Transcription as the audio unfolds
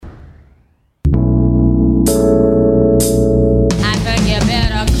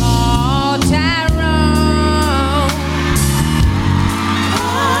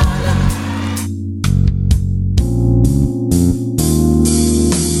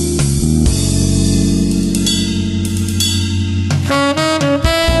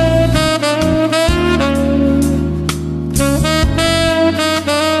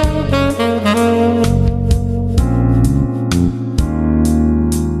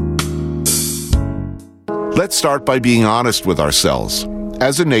Let's start by being honest with ourselves.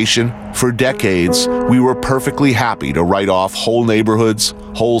 As a nation, for decades, we were perfectly happy to write off whole neighborhoods,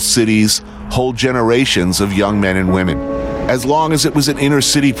 whole cities, whole generations of young men and women, as long as it was an inner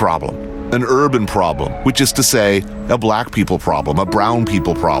city problem, an urban problem, which is to say, a black people problem, a brown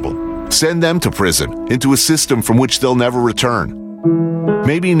people problem. Send them to prison, into a system from which they'll never return.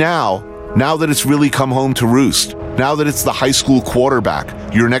 Maybe now that it's really come home to roost, now that it's the high school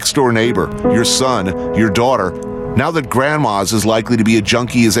quarterback, your next door neighbor, your son, your daughter, now that grandma's as likely to be a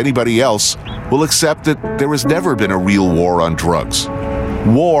junkie as anybody else, we'll accept that there has never been a real war on drugs.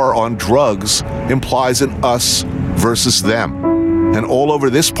 War on drugs implies an us versus them. And all over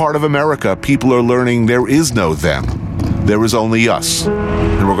this part of America, people are learning there is no them. There is only us.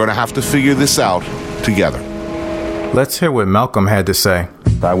 And we're going to have to figure this out together. Let's hear what Malcolm had to say.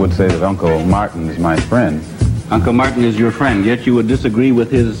 I would say that Uncle Martin is my friend. Uncle Martin is your friend, yet you would disagree with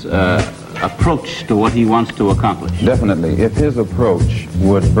his approach to what he wants to accomplish. Definitely. If his approach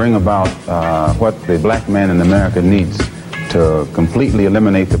would bring about what the black man in America needs to completely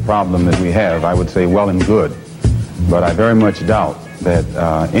eliminate the problem that we have, I would say well and good. But I very much doubt that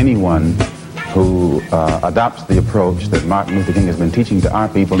anyone who adopts the approach that Martin Luther King has been teaching to our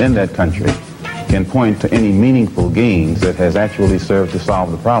people in that country can point to any meaningful gains that has actually served to solve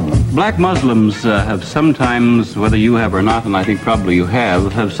the problem. Black Muslims have sometimes, whether you have or not, and I think probably you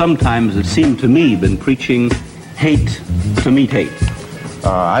have sometimes, it seemed to me, been preaching hate to meet hate.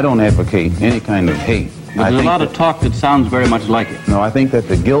 I don't advocate any kind of hate. But there's a lot of talk that sounds very much like it. No, I think that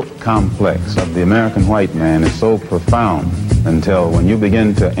the guilt complex of the American white man is so profound until when you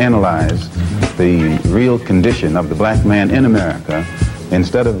begin to analyze the real condition of the black man in America,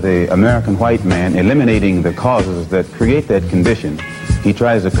 instead of the American white man eliminating the causes that create that condition, he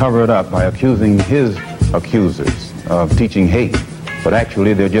tries to cover it up by accusing his accusers of teaching hate. But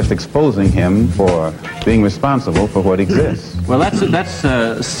actually, they're just exposing him for being responsible for what exists. Well,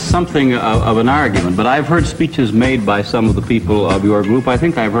 that's something of an argument, but I've heard speeches made by some of the people of your group. I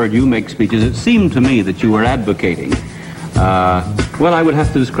think I've heard you make speeches. It seemed to me that you were advocating, what I would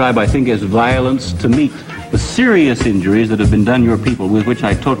have to describe, I think, as violence to meet the serious injuries that have been done your people, with which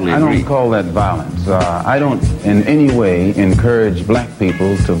I totally agree. I don't call that violence. I don't in any way encourage black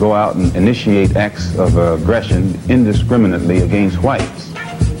people to go out and initiate acts of aggression indiscriminately against whites.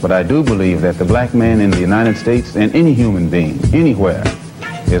 But I do believe that the black man in the United States and any human being, anywhere,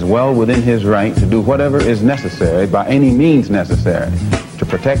 is well within his right to do whatever is necessary, by any means necessary, to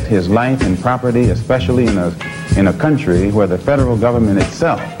protect his life and property, especially in a country where the federal government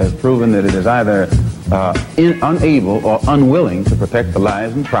itself has proven that it is either unable or unwilling to protect the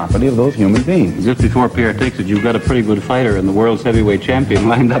lives and property of those human beings. Just before Pierre takes it, you've got a pretty good fighter and the world's heavyweight champion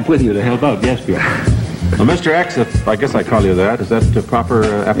lined up with you to help out. Yes, Pierre. Well, Mr. X, I guess I call you that. Is that the proper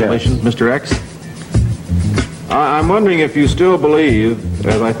appellation? Yes. Mr. X? I'm wondering if you still believe,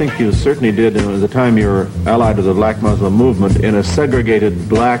 as I think you certainly did at the time you were allied to the Black Muslim movement, in a segregated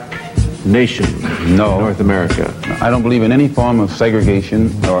black nation in North America. I don't believe in any form of segregation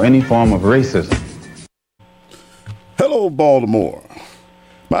or any form of racism. Hello, Baltimore.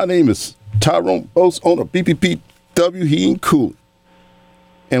 My name is Tyrone Bose, owner of BPPW Heating Cooling.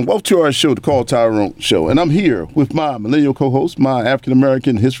 And welcome to our show, The Call Tyrone Show. And I'm here with my millennial co-host, my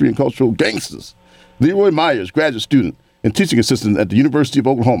African-American history and cultural gangsters, Leroy Myers, graduate student and teaching assistant at the University of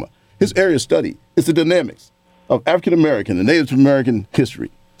Oklahoma. His area of study is the dynamics of African-American and Native American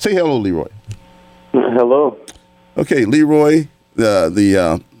history. Say hello, Leroy. Hello. Okay, Leroy,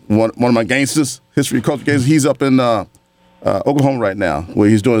 one of my gangsters, history and culture gangsters, he's up in Oklahoma right now, where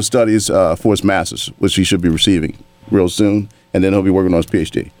he's doing studies for his master's, which he should be receiving real soon, and then he'll be working on his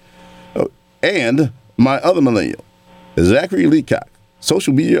PhD. And my other millennial is Zachary Leacock,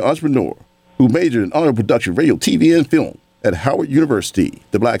 social media entrepreneur, who majored in audio production, radio, TV, and film at Howard University,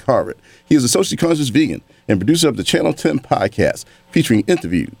 the Black Harvard. He is a socially conscious vegan and producer of the Channel 10 podcast, featuring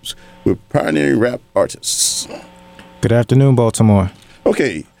interviews with pioneering rap artists. Good afternoon, Baltimore.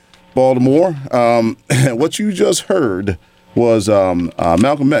 Okay, Baltimore. What you just heard was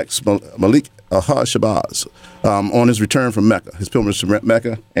Malcolm X, Malik Shabazz, on his return from Mecca, his pilgrimage to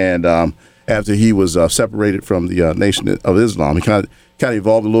Mecca, and after he was separated from the Nation of Islam, he kind of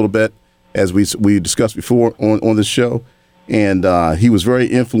evolved a little bit, as we discussed before on this show, and he was very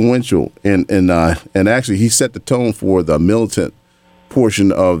influential, and actually he set the tone for the militant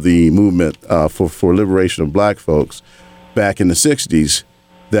portion of the movement for liberation of black folks back in the 60s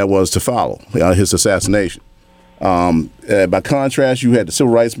that was to follow his assassination. By contrast, you had the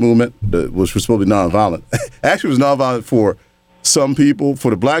civil rights movement, which was supposed to be nonviolent. Actually, it was nonviolent for some people.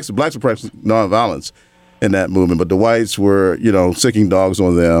 For the blacks were practicing nonviolence. in that movement. But the whites were, sicking dogs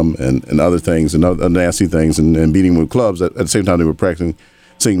on them and other things and other nasty things and beating them with clubs. At the same time, they were practicing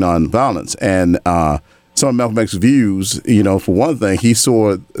nonviolence. And some of Malcolm X's views, for one thing, he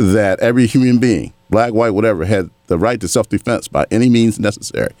saw that every human being, black, white, whatever, had the right to self-defense by any means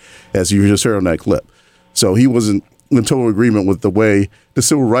necessary, as you just heard on that clip. So he wasn't in total agreement with the way the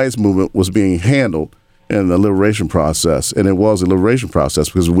civil rights movement was being handled in the liberation process. And it was a liberation process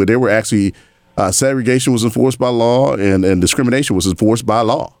because they were actually segregation was enforced by law and discrimination was enforced by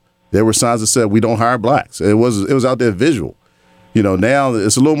law. There were signs that said we don't hire blacks. It was out there visual. Now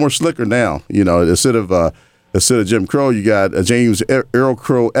it's a little more slicker now. Instead of Jim Crow, you got James Earl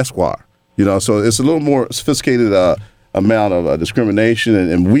Crow Esquire. So it's a little more sophisticated amount of discrimination,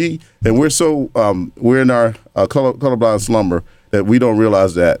 and we're so we're in our colorblind slumber that we don't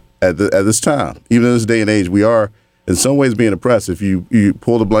realize that at this time, even in this day and age, we are in some ways being oppressed if you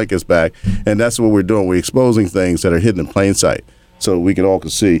pull the blankets back, and that's what we're doing. We're exposing things that are hidden in plain sight so we can all can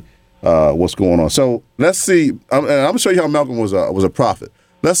see what's going on. So let's see. I'm going to show you how Malcolm was a prophet.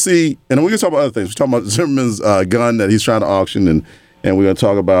 Let's see, and we can talk about other things. We're talking about Zimmerman's gun that he's trying to auction, and we're going to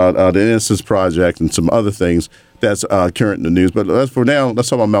talk about the Innocence Project and some other things that's current in the news. But for now, let's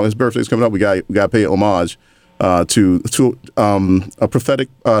talk about Malcolm. His birthday's coming up. We got to pay homage to a prophetic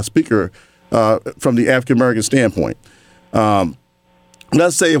speaker from the African American standpoint.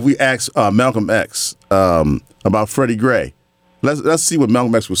 Let's say if we ask Malcolm X about Freddie Gray, let's see what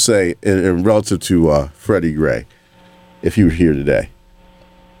Malcolm X would say in relative to Freddie Gray if he were here today.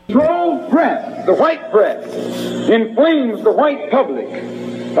 Control press, the white press, inflames the white public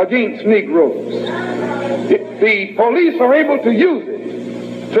against Negroes. The police are able to use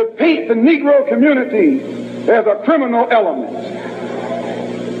it to paint the Negro community as a criminal element.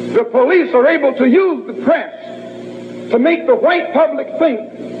 The police are able to use the press to make the white public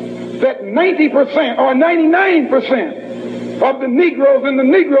think that 90% or 99% of the Negroes in the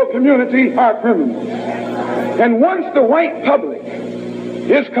Negro community are criminals. And once the white public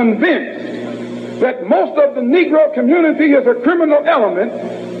is convinced that most of the Negro community is a criminal element,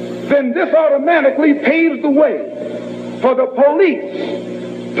 then this automatically paves the way for the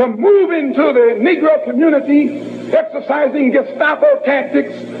police to move into the Negro community, exercising Gestapo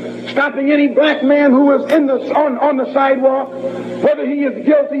tactics, stopping any black man who is on the sidewalk, whether he is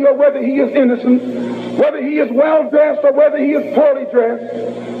guilty or whether he is innocent, whether he is well dressed or whether he is poorly dressed,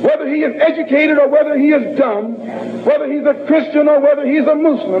 whether he is educated or whether he is dumb, whether he's a Christian or whether he's a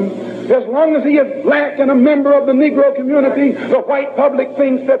Muslim. As long as he is black and a member of the Negro community, the white public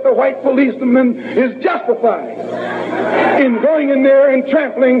thinks that the white policeman is justified in going in there and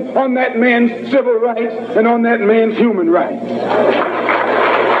trampling on that man's civil rights and on that man's human rights.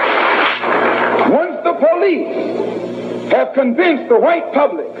 Once the police have convinced the white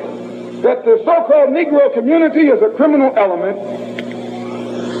public that the so-called Negro community is a criminal element,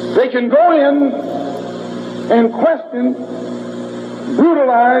 they can go in and question,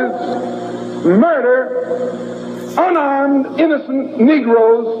 brutalize, murder unarmed, innocent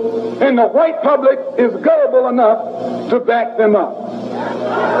Negroes, and the white public is gullible enough to back them up.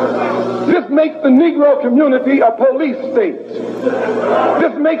 This makes the Negro community a police state.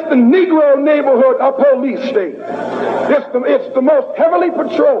 This makes the Negro neighborhood a police state. It's the most heavily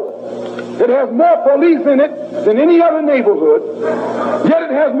patrolled. It has more police in it than any other neighborhood, yet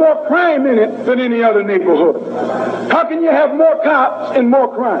it has more crime in it than any other neighborhood. How can you have more cops and more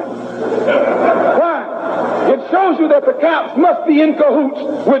crime? Why? It shows you that the cops must be in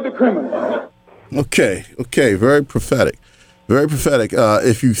cahoots with the criminals. Okay, very prophetic. Very prophetic.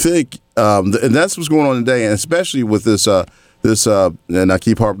 If you think, and that's what's going on today, and especially with this, and I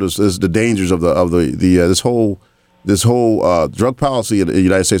keep harping this the dangers of this whole drug policy in the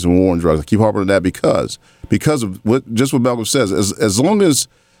United States and war on drugs. I keep harping on that because of what Malcolm says. As long as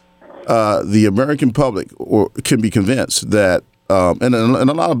the American public can be convinced that, and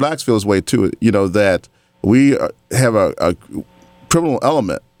a lot of blacks feel this way too, that we have a criminal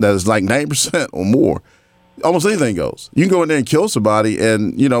element that is like 90% or more. Almost anything goes. You can go in there and kill somebody,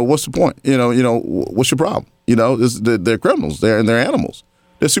 and what's the point? What's your problem? They're criminals. They're animals.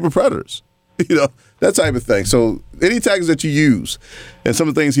 They're super predators. That type of thing. So any tactics that you use, and some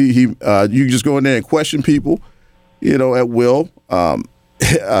of the things you just go in there and question people, at will,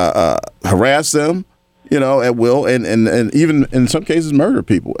 harass them, at will, and even in some cases murder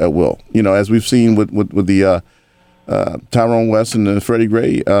people at will. As we've seen with the Tyrone West and the Freddie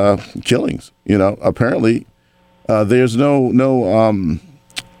Gray killings. Apparently there's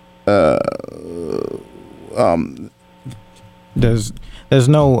There's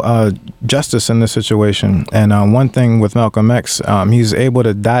no justice in this situation. And one thing with Malcolm X, he's able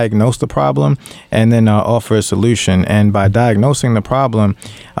to diagnose the problem and then offer a solution. And by diagnosing the problem,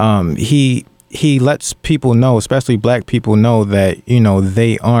 he lets people know, especially black people, know that,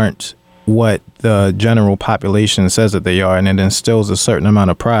 they aren't what the general population says that they are, and it instills a certain amount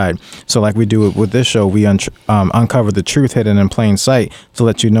of pride. So like we do with this show, we uncover the truth hidden in plain sight to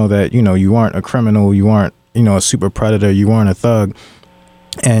let you know that, you aren't a criminal, you aren't, a super predator, you aren't a thug,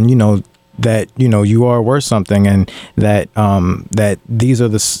 and, that, you are worth something, and that that these are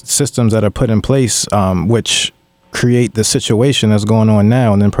the systems that are put in place, which create the situation that's going on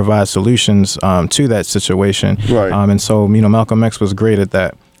now, and then provide solutions to that situation. Right. And so, Malcolm X was great at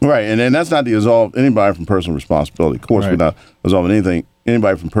that. Right, and then that's not to absolve anybody from personal responsibility. Of course, Right. We're not absolving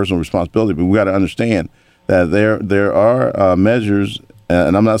anybody from personal responsibility, but we got to understand that there are measures,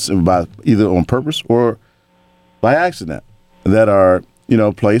 and I'm not saying by either on purpose or by accident, that are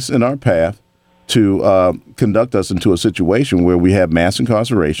placed in our path to conduct us into a situation where we have mass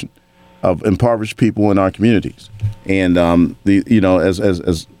incarceration of impoverished people in our communities, and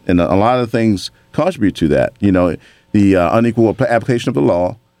as and a lot of things contribute to that. The unequal application of the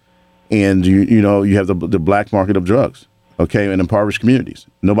law. And you have the black market of drugs, okay, in impoverished communities.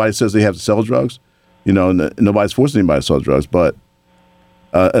 Nobody says they have to sell drugs, nobody's forcing anybody to sell drugs. But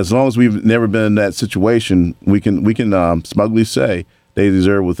as long as we've never been in that situation, we can smugly say they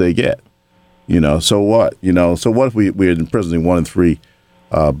deserve what they get. So what? So what if we're imprisoning 1 in 3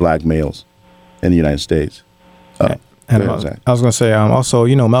 black males in the United States? And I was going to say, also,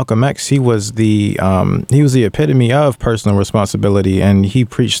 Malcolm X, he was the epitome of personal responsibility, and he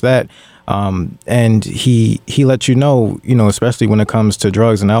preached that. And he let you know, especially when it comes to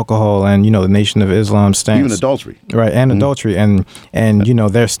drugs and alcohol and, the Nation of Islam stance. Even adultery. Right, and adultery. And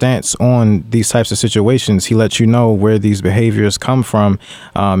their stance on these types of situations, he lets you know where these behaviors come from,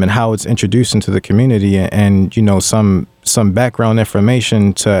 and how it's introduced into the community, and, some background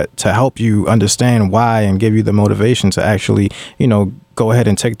information to help you understand why and give you the motivation to actually, go ahead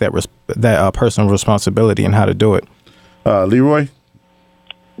and take that personal responsibility and how to do it. Leroy?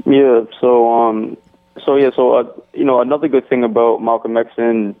 Yeah. So another good thing about Malcolm X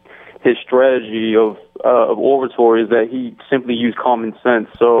and his strategy of oratory is that he simply used common sense.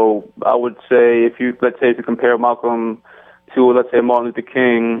 So I would say if you compare Malcolm to, let's say, Martin Luther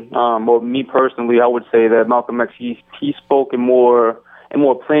King, or me personally, I would say that Malcolm X, he spoke in more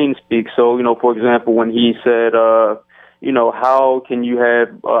plain speak. So, for example, when he said, how can you have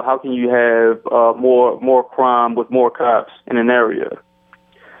more crime with more cops in an area?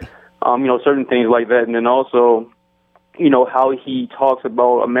 Certain things like that. And then also, how he talks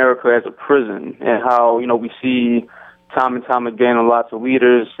about America as a prison, and how, we see time and time again lots of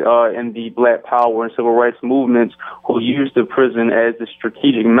leaders in the Black Power and civil rights movements who use the prison as the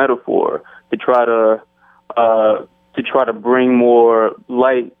strategic metaphor to try to bring more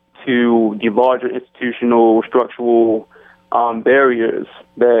light to the larger institutional structural barriers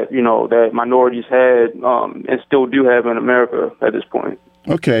that minorities had and still do have in America at this point.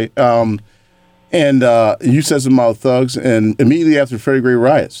 Okay. And you said something about thugs, and immediately after the Freddie Gray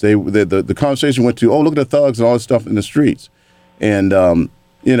riots, the conversation went to, look at the thugs and all this stuff in the streets. And,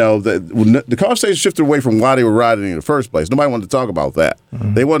 the conversation shifted away from why they were rioting in the first place. Nobody wanted to talk about that.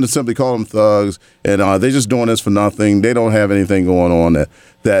 Mm-hmm. They wanted to simply call them thugs, and they're just doing this for nothing. They don't have anything going on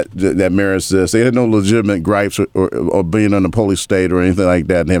that merits this. They had no legitimate gripes or being in a police state or anything like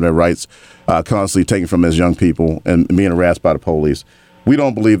that and having their rights constantly taken from as young people and being harassed by the police. We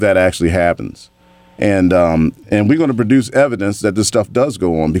don't believe that actually happens. And we're going to produce evidence that this stuff does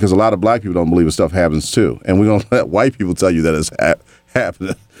go on, because a lot of black people don't believe this stuff happens too. And we're going to let white people tell you that it's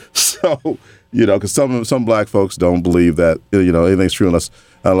happening. So, because some black folks don't believe that, anything's true unless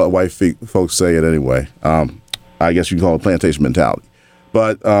white folks say it anyway. I guess you can call it plantation mentality.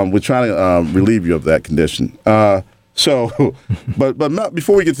 But we're trying to relieve you of that condition. But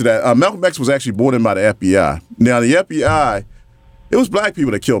before we get to that, Malcolm X was actually brought in by the FBI. Now, the FBI... It was black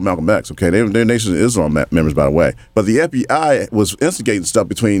people that killed Malcolm X, okay? They're Nation of Islam members, by the way. But the FBI was instigating stuff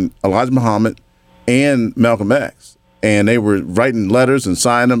between Elijah Muhammad and Malcolm X. And they were writing letters and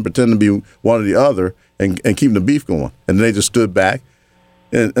signing them, pretending to be one or the other, and keeping the beef going. And then they just stood back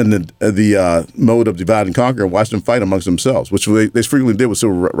in the mode of divide and conquer and watched them fight amongst themselves, which they frequently did with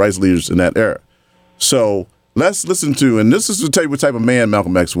civil rights leaders in that era. So let's listen to, and this is to tell you what type of man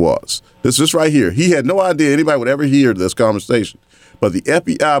Malcolm X was. This right here. He had no idea anybody would ever hear this conversation. But the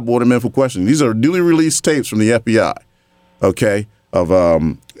FBI brought him in for questioning. These are newly released tapes from the FBI, okay, of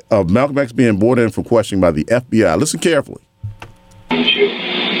Malcolm X being brought in for questioning by the FBI. Listen carefully. Of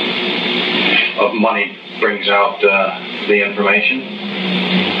money brings out the information.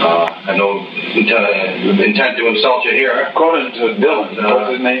 I know intent to insult you here. According to Dillon,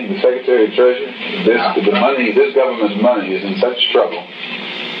 what's his name, the Secretary of Treasury, this government's money is in such trouble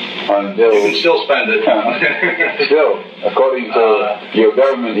until you can still spend it. Still, according to your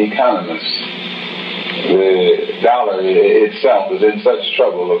government economists, the dollar itself is in such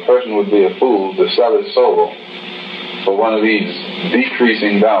trouble. A person would be a fool to sell his soul for one of these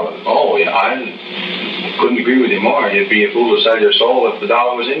decreasing dollars. Oh, yeah, I couldn't agree with you more. You'd be a fool to sell your soul if the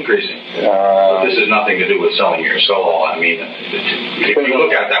dollar was increasing. But this has nothing to do with selling your soul. I mean, if you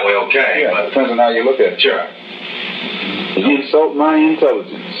look at it that way, okay. Yeah, but depends on how you look at it. Sure. You insult my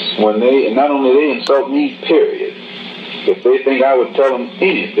intelligence when not only they insult me, period, if they think I would tell them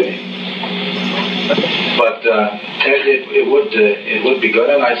anything. But it would be good,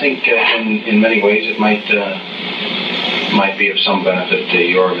 and I think in many ways it might be of some benefit to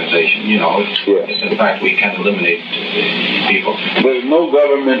your organization. You know, if in fact we can eliminate people. There's no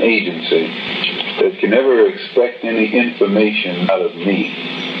government agency that can ever expect any information out of me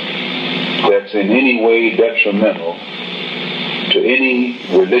that's in any way detrimental to any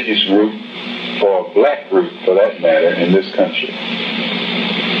religious group or black group, for that matter, in this country.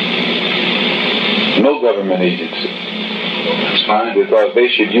 No government agency. That's fine. Because they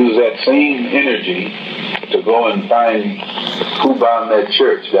should use that same energy to go and find who bombed that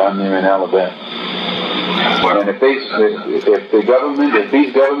church down there in Alabama. And if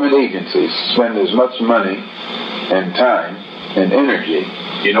these government agencies spend as much money and time and energy,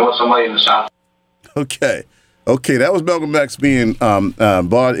 you know what somebody in the South. Okay, that was Malcolm X being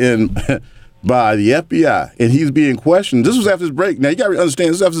brought in by the FBI, and he's being questioned. This was after his break. Now you got to understand,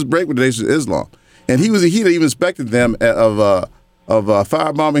 this was after his break with the Nation of Islam, and he had even suspected them of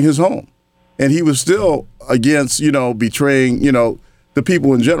firebombing his home, and he was still against betraying the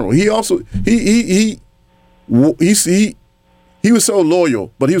people in general. He also he was so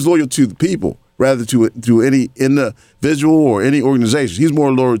loyal, but he was loyal to the people rather to any individual or any organization. He's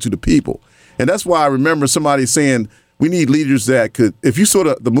more loyal to the people. And that's why I remember somebody saying we need leaders that could, if you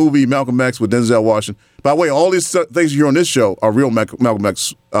saw the movie Malcolm X with Denzel Washington, by the way, all these things you hear on this show are real Malcolm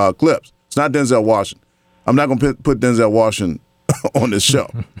X clips. It's not Denzel Washington. I'm not going to put Denzel Washington on this show.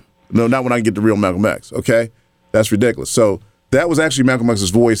 No, not when I get the real Malcolm X, okay? That's ridiculous. So that was actually Malcolm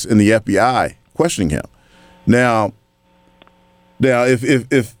X's voice in the FBI questioning him. Now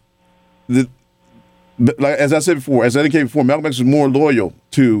if like as I said before, as I indicated before, Malcolm X was more loyal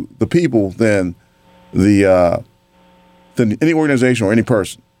to the people than any organization or any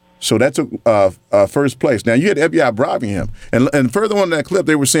person. So that took first place. Now you had the FBI bribing him, and further on in that clip,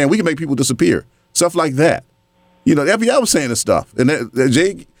 they were saying we can make people disappear, stuff like that. The FBI was saying this stuff, and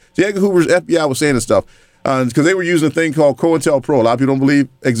J. Edgar Hoover's FBI was saying this stuff because they were using a thing called COINTELPRO. A lot of people don't believe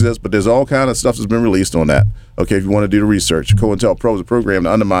exists, but there's all kind of stuff that's been released on that. Okay, if you want to do the research, COINTELPRO is a program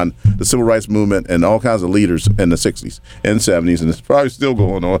to undermine the civil rights movement and all kinds of leaders in the 60s and 70s, and it's probably still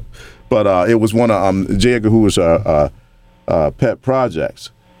going on. But it was one of J. Edgar Hoover's pet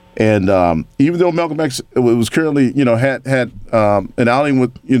projects. And even though Malcolm X was currently, had an outing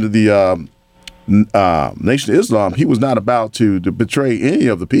with the Nation of Islam, he was not about to betray any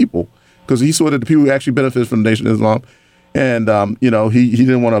of the people because he saw that the people actually benefit from the Nation of Islam, and he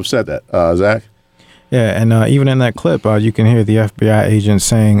didn't want to upset that. Zach. Yeah, and even in that clip, you can hear the FBI agent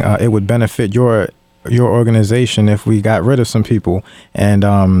saying it would benefit your organization if we got rid of some people, and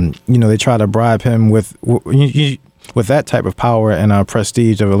they try to bribe him with that type of power and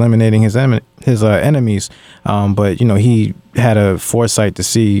prestige of eliminating his enemies. But he had a foresight to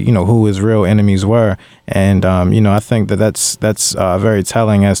see who his real enemies were, and I think that's very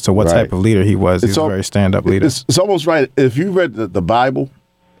telling as to what type of leader he was. He's a very stand-up leader. It's almost right. If you read the Bible,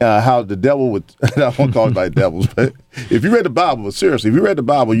 how the devil would, I won't call anybody devils, but if you read the Bible, seriously, if you read the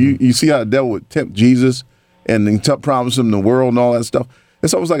Bible, you see how the devil would tempt Jesus and then promise him the world and all that stuff.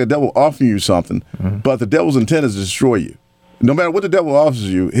 It's almost like a devil offering you something, but the devil's intent is to destroy you. No matter what the devil offers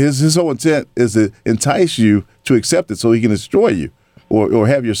you, his whole intent is to entice you to accept it so he can destroy you or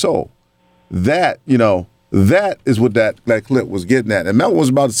have your soul. That is what that clip was getting at. And Malcolm was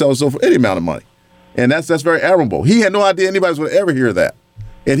about to sell his soul for any amount of money. And that's very admirable. He had no idea anybody was going to ever hear that.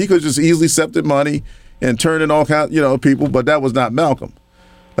 And he could just easily accepted money and turn in all kinds, people, but that was not Malcolm.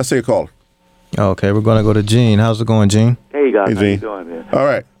 Let's take a caller. Okay, we're going to go to Gene. How's it going, Gene? Hey, guys. Hey, how you doing, man? All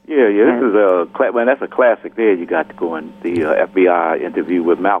right. Yeah, this is that's a classic there you got to go in, the FBI interview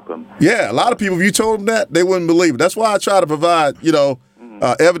with Malcolm. Yeah, a lot of people, if you told them that, they wouldn't believe it. That's why I try to provide,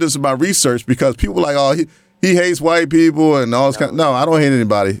 evidence of my research, because people are like, oh, he hates white people and all this kind of, no, I don't hate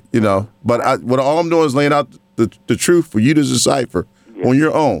anybody, but all I'm doing is laying out the truth for you to decipher. on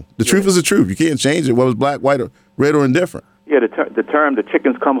your own. The truth is the truth. You can't change it, whether it's black, white, or red, or indifferent. Yeah, the term "the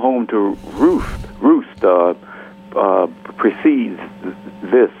chickens come home to roost" precedes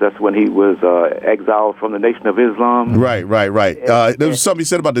this. That's when he was exiled from the Nation of Islam. Right. There was something he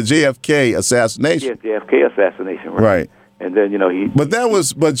said about the JFK assassination. Yeah, JFK assassination. Right. And then he.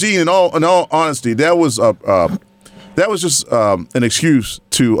 But Gene, in all honesty, that was just an excuse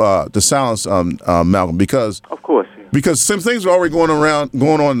to silence Malcolm because. Of course. Because some things were already going on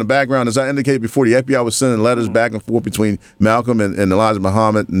in the background, as I indicated before. The FBI was sending letters back and forth between Malcolm and Elijah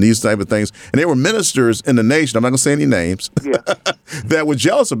Muhammad and these type of things. And they were ministers in the nation, I'm not going to say any names, that were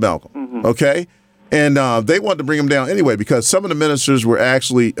jealous of Malcolm, okay? And they wanted to bring him down anyway because some of the ministers were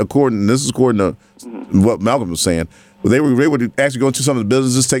actually, according to what Malcolm was saying, they would actually go into some of the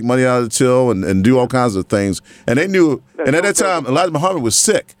businesses, take money out of the till, and do all kinds of things. And they knew, and at that time, Elijah Muhammad was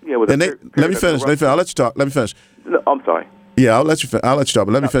sick. Yeah, let me finish. I'll let you talk. Let me finish. No, I'm sorry. Yeah, I'll let you talk, but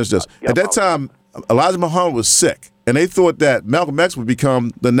let me finish this. At that time, Elijah Muhammad was sick, and they thought that Malcolm X would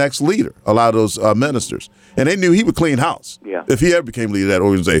become the next leader, a lot of those ministers. And they knew he would clean house if he ever became leader of that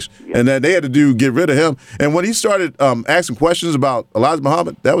organization. Yeah. And then they had to get rid of him. And when he started asking questions about Elijah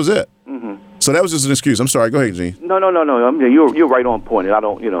Muhammad, that was it. So that was just an excuse. I'm sorry. Go ahead, Gene. No. I mean, you're right on point. And I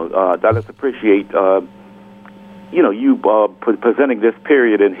don't, I just appreciate, you presenting this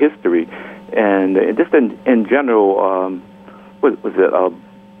period in history. And just in general, what was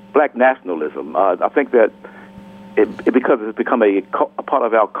it? Black nationalism. I think that because it's become a part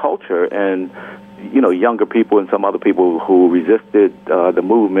of our culture, and younger people and some other people who resisted the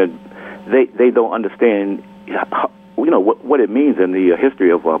movement, they don't understand what it means in the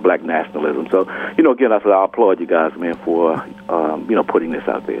history of black nationalism. So again, I applaud you guys, man, for putting this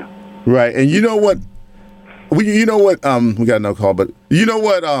out there. Right, and you know what? We got another call, but you know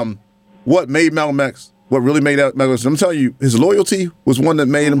what made Malcolm X? What really made Malcolm X? I'm telling you, his loyalty was one that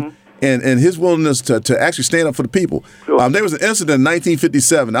made him, and his willingness to actually stand up for the people. Sure. There was an incident in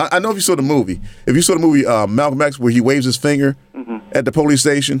 1957. I know if you saw the movie. If you saw the movie Malcolm X, where he waves his finger at the police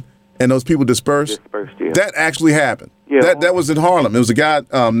station and those people dispersed, that actually happened. Yeah. That was in Harlem. It was a guy.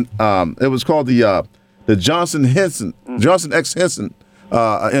 It was called the Johnson X Henson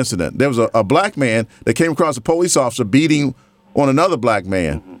incident. There was a black man that came across a police officer beating on another black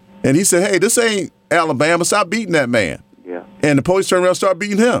man. And he said, "Hey, this ain't Alabama. Stop beating that man." Yeah. And the police turned around and started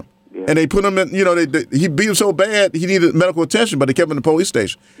beating him. Yeah. And they put him in, he beat him so bad he needed medical attention, but they kept him in the police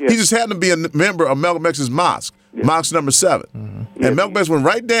station. Yeah. He just happened to be a member of Malcolm X's mosque, mosque number 7. And Malcolm X went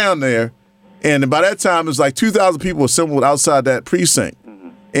right down there, and by that time, it was like 2,000 people assembled outside that precinct.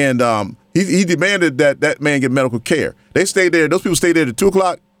 And he demanded that man get medical care. They stayed there. Those people stayed there till 2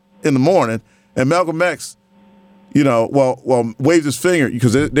 o'clock in the morning, and Malcolm X, waved his finger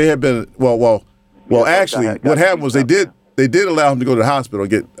because they had been actually, what happened was they did allow him to go to the hospital and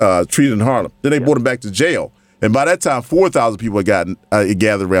get treated in Harlem. Then they brought him back to jail, and by that time, 4,000 people had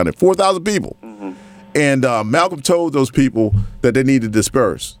gathered around it. 4,000 people, and Malcolm told those people that they needed to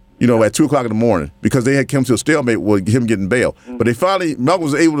disperse. At 2 o'clock in the morning because they had come to a stalemate with him getting bail. But Malcolm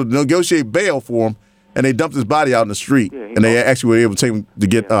was able to negotiate bail for him. And they dumped his body out in the street, and they actually were able to take him to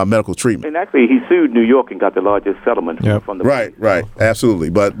get medical treatment. And actually, he sued New York and got the largest settlement from the Right, absolutely.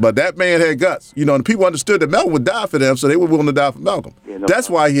 But that man had guts, and the people understood that Malcolm would die for them, so they were willing to die for Malcolm. That's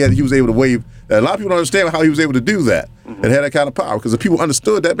why he was able to wave. A lot of people don't understand how he was able to do that and had that kind of power because the people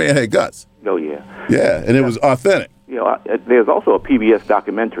understood that man had guts. Oh yeah. Yeah, and it was authentic. There's also a PBS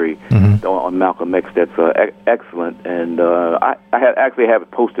documentary on Malcolm X that's excellent, and I actually have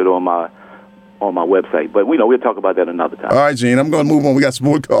it posted on my website. But we'll talk about that another time. All right, Gene, I'm going to move on. We got some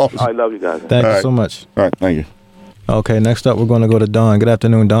more calls. I love you guys. Thank you so much. All right, thank you. Okay, next up, we're going to go to Don. Good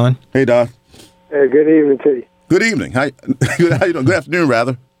afternoon, Don. Hey, Don. Hey, good evening to you. Good evening. How you doing? Good afternoon,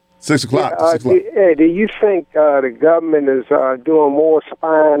 rather. 6 o'clock. 6 o'clock. Do you think the government is doing more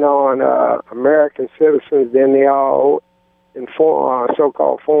spying on American citizens than they are in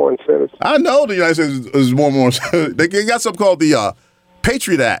so-called foreign citizens? I know the United States is more. They got something called the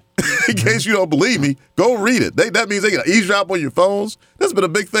Patriot Act. In case you don't believe me, go read it. That means they can eavesdrop on your phones. There's been a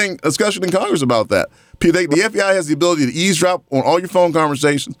big discussion in Congress about that. The FBI has the ability to eavesdrop on all your phone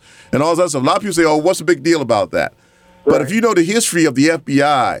conversations and all that stuff. A lot of people say, "Oh, what's the big deal about that?" Right. But if you know the history of the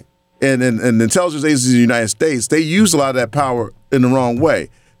FBI and the intelligence agencies of the United States, they use a lot of that power in the wrong way.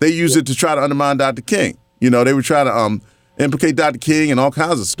 They use it to try to undermine Dr. King. They would try to implicate Dr. King and all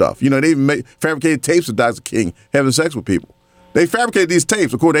kinds of stuff. They even fabricated tapes of Dr. King having sex with people. They fabricated these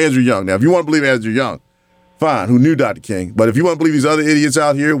tapes, according to Andrew Young. Now, if you want to believe Andrew Young, fine, who knew Dr. King. But if you want to believe these other idiots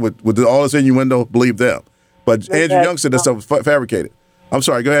out here with all this innuendo, believe them. But Andrew Young said that stuff was fabricated. I'm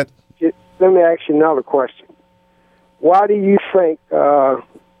sorry, go ahead. Let me ask you another question. why do you think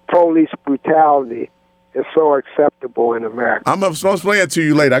police brutality is so acceptable in America? I'm going to explain it to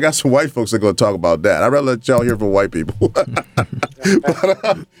you later. I got some white folks that are going to talk about that. I'd rather let y'all hear from white people.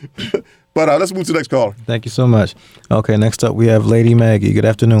 But let's move to the next caller. Thank you so much. Okay, next up we have Lady Maggie. Good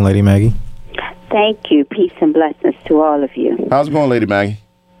afternoon, Lady Maggie. Thank you. Peace and blessings to all of you. How's it going, Lady Maggie?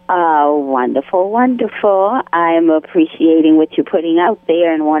 Wonderful, wonderful. I'm appreciating what you're putting out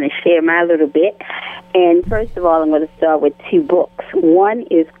there and want to share my little bit. And first of all, I'm going to start with 2 books. One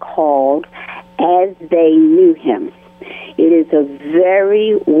is called As They Knew Him. It is a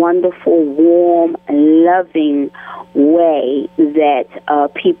very wonderful, warm, loving way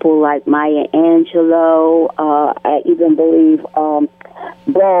that people like Maya Angelou, I even believe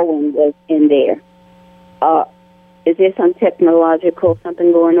Baldwin was in there. Is there some technological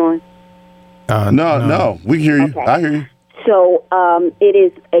something going on? No. We hear you. Okay. I hear you. So it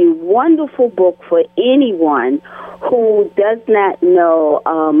is a wonderful book for anyone who does not know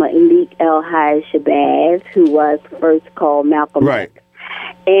Malik El-Haj Shabazz, who was first called Malcolm X. Right.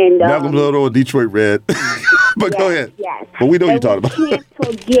 And Malcolm Little, Detroit Red. But yes, go ahead. Yes. But we know what you're talking about. We can't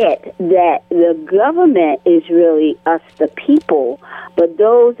forget that the government is really us, the people, but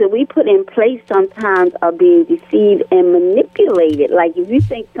those that we put in place sometimes are being deceived and manipulated. Like if you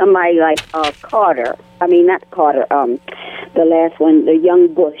think somebody like Carter, the last one, the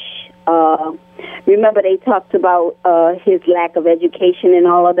young Bush. Remember they talked about his lack of education and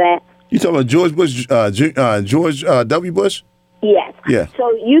all of that? You talking about George Bush, George W. Bush? Yes. Yeah.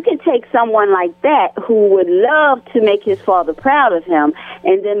 So you can take someone like that who would love to make his father proud of him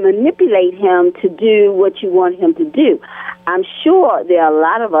and then manipulate him to do what you want him to do. I'm sure there are a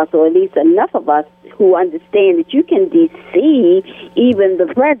lot of us, or at least enough of us, who understand that you can deceive even the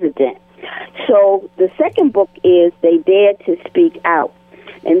president. So the second book is They Dared to Speak Out.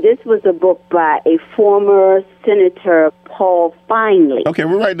 And this was a book by a former Senator, Paul Feinley. Okay,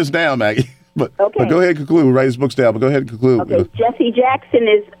 we're writing this down, Maggie. But go ahead and conclude. We'll write this book down, but go ahead and conclude. Okay, Jesse Jackson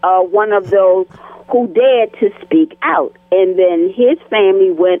is one of those who dared to speak out. And then his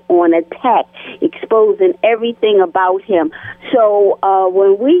family went on attack, exposing everything about him. So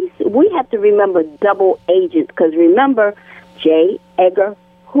when we have to remember double agents, because remember, J. Edgar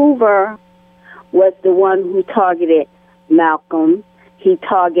Hoover was the one who targeted Malcolm. He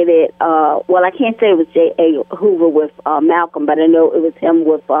targeted, I can't say it was J.A. Hoover with Malcolm, but I know it was him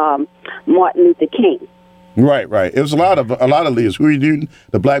with Martin Luther King. Right. It was a lot of leaders. Huey Newton,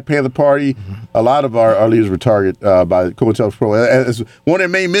 the Black Panther Party. A lot of our leaders were targeted by COINTELPRO. One of their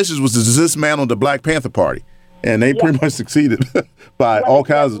main missions was to dismantle the Black Panther Party, and they pretty much succeeded by all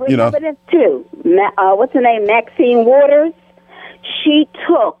kinds of, Remember this too. What's her name? Maxine Waters. She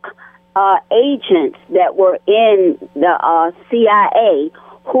took agents that were in the CIA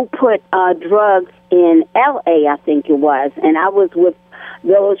who put drugs in L.A., I think it was. And I was with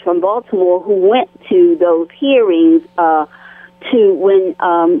those from Baltimore who went to those hearings to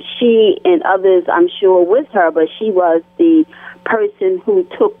when she and others, I'm sure, with her, but she was the person who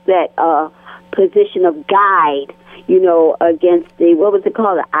took that position of guide, against the, what was it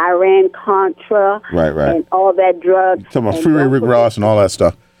called, the Iran-Contra. Right. And all that drug. Talking about Freeway Rick Ross and all that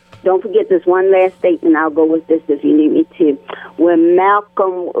stuff. Don't forget this one last statement. I'll go with this if you need me to. When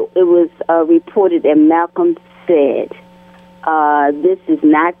Malcolm, it was reported that Malcolm said, this is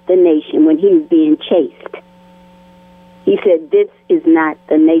not the nation, when he was being chased. He said, this is not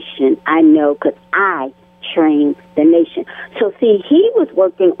the nation. I know because I trained the nation. So, see, he was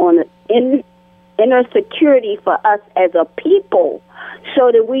working on inner security for us as a people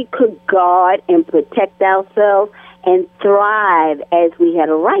so that we could guard and protect ourselves and thrive as we had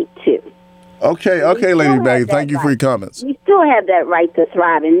a right to. Okay, Lady Maggie, thank you for your comments. We still have that right to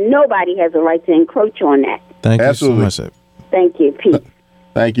thrive, and nobody has a right to encroach on that. Thank you so much. Thank you. Peace.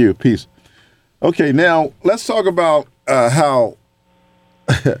 Thank you. Peace. Okay, now let's talk about how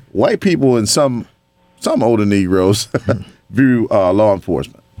white people and some older Negroes view law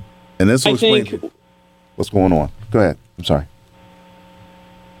enforcement. And this will explain what's going on. Go ahead. I'm sorry.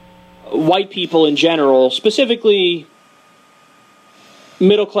 White people in general, specifically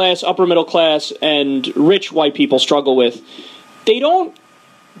middle class, upper middle class, and rich white people struggle with. They don't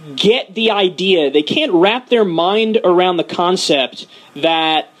get the idea, they can't wrap their mind around the concept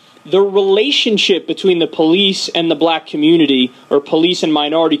that the relationship between the police and the black community, or police and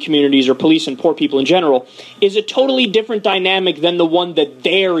minority communities, or police and poor people in general, is a totally different dynamic than the one that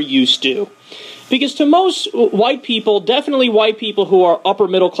they're used to. Because to most white people, definitely white people who are upper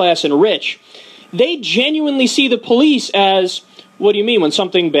middle class and rich, they genuinely see the police as, what do you mean? When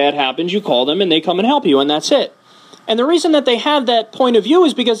something bad happens, you call them and they come and help you, and that's it. And the reason that they have that point of view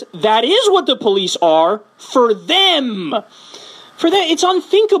is because that is what the police are for them. For them, it's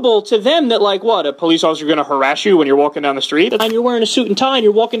unthinkable to them that, like, what, a police officer is going to harass you when you're walking down the street? And you're wearing a suit and tie and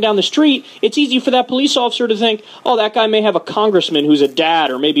you're walking down the street, it's easy for that police officer to think, oh, that guy may have a congressman who's a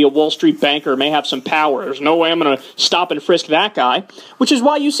dad or maybe a Wall Street banker, may have some power. There's no way I'm going to stop and frisk that guy. Which is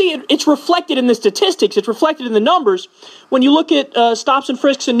why you see it's reflected in the statistics. It's reflected in the numbers. When you look at stops and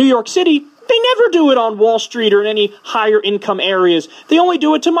frisks in New York City, they never do it on Wall Street or in any higher income areas. They only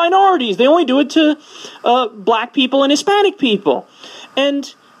do it to minorities. They only do it to black people and Hispanic people.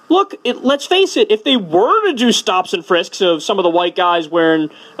 And look, let's face it, if they were to do stops and frisks of some of the white guys wearing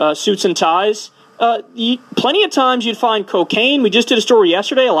suits and ties, plenty of times you'd find cocaine. We just did a story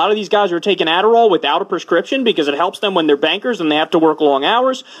yesterday. A lot of these guys are taking Adderall without a prescription because it helps them when they're bankers and they have to work long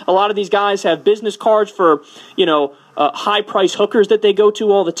hours. A lot of these guys have business cards for, high-price hookers that they go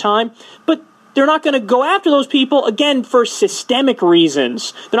to all the time. But they're not going to go after those people, again, for systemic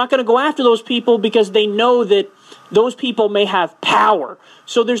reasons. They're not going to go after those people because they know that those people may have power.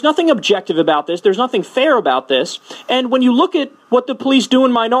 So there's nothing objective about this. There's nothing fair about this. And when you look at what the police do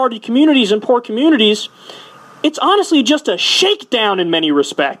in minority communities and poor communities, it's honestly just a shakedown in many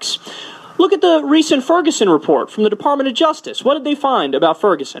respects. Look at the recent Ferguson report from the Department of Justice. What did they find about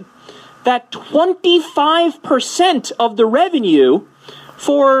Ferguson? That 25% of the revenue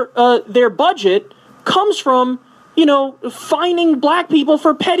for their budget comes from, fining black people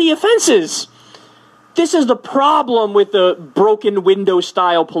for petty offenses. This is the problem with the broken window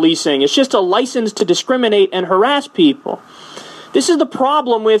style policing. It's just a license to discriminate and harass people. This is the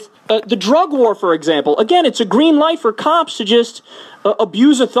problem with the drug war, for example. Again, it's a green light for cops to just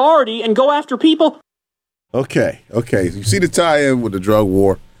abuse authority and go after people. Okay. You see the tie-in with the drug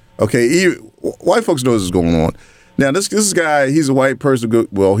war. Okay, white folks know this is going on. Now, this guy, he's a white person.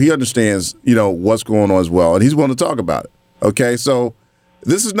 Well, he understands, what's going on as well, and he's willing to talk about it. Okay, so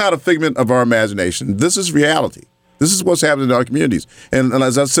this is not a figment of our imagination. This is reality. This is what's happening in our communities. And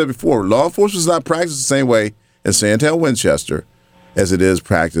as I said before, law enforcement is not practiced the same way in Sandtown, Winchester, as it is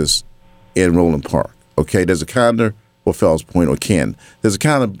practiced in Roland Park. Okay, there's a kinder, or Fells Point, or Canton. There's a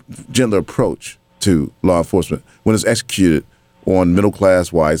kind of gentler approach to law enforcement when it's executed on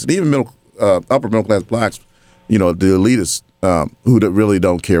middle-class whites and even upper middle-class blacks, the elitists who really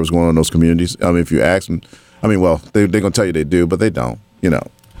don't care what's going on in those communities. I mean, if you ask them, they're going to tell you they do, but they don't,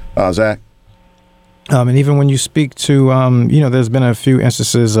 Zach? And even when you speak to, there's been a few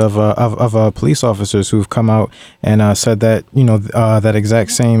instances of police officers who've come out and said that, that exact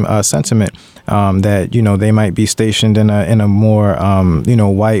same sentiment, that, they might be stationed in a more,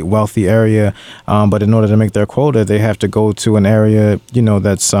 white, wealthy area. But in order to make their quota, they have to go to an area,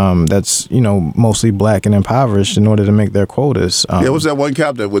 that's mostly black and impoverished in order to make their quotas. What's that one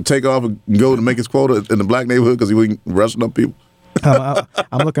cop that would take off and go to make his quota in the black neighborhood because he wasn't arresting up people? I'm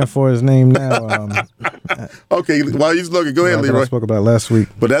looking for his name now. Okay, while he's looking, go ahead, Leroy. I spoke about it last week.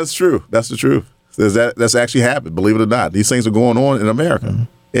 But that's true. That's the truth. That's actually happened, believe it or not. These things are going on in America. Mm-hmm.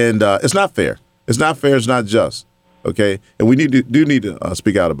 And it's not fair. It's not fair. It's not just. Okay? And we need to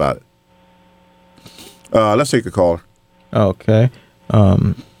speak out about it. Let's take a caller. Okay.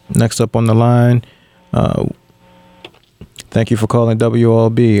 Next up on the line, thank you for calling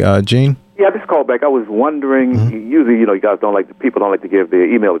WLB. Gene? Yeah, I just called back. I was wondering. Usually, you guys people don't like to give their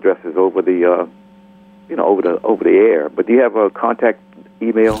email addresses over the, over the air. But do you have a contact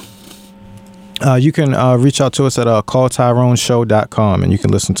email? You can reach out to us at calltyroneshow.com, and you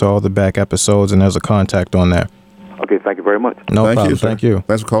can listen to all the back episodes. And there's a contact on there. Okay, thank you very much. No problem. Thank you.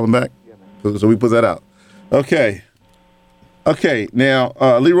 Thanks for calling back. So we put that out. Okay. Now,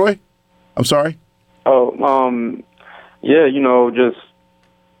 Leroy, I'm sorry. Just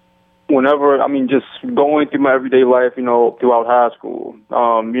whenever, just going through my everyday life, throughout high school,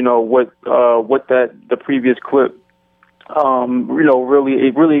 the previous clip,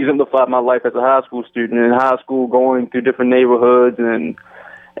 really exemplified my life as a high school student. In high school, going through different neighborhoods and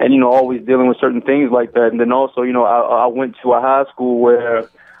always dealing with certain things like that. And then also, I went to a high school where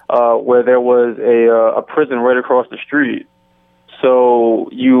there was a prison right across the street. So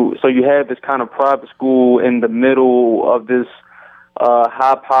you had this kind of private school in the middle of this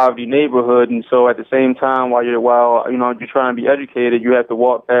high poverty neighborhood, and so at the same time, while you're trying to be educated, you have to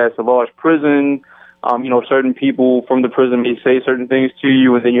walk past a large prison. Certain people from the prison may say certain things to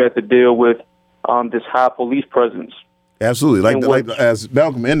you, and then you have to deal with this high police presence. Absolutely, like as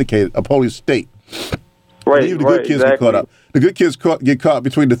Malcolm indicated, a police state. Right, even the good kids get caught up. The good kids get caught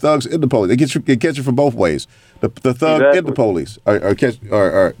between the thugs and the police. They catch you from both ways. The thug and the police are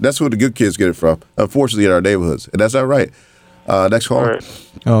that's who the good kids get it from. Unfortunately, in our neighborhoods, and that's not right. Next caller.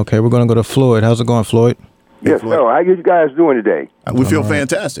 Right. Okay, we're gonna go to Floyd. How's it going, Floyd? Hey, yes, Floyd. sir. How you guys doing today? We feel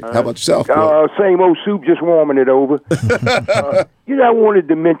fantastic. How about yourself? Same old soup, just warming it over. I wanted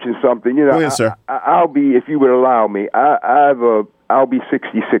to mention something. Go ahead, sir. I'll be, if you would allow me, I'll be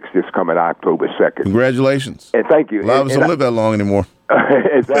 66 this coming October 2nd. Congratulations. And thank you. A lot of us don't live that long anymore.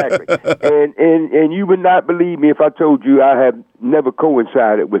 Exactly. and you would not believe me if I told you I have never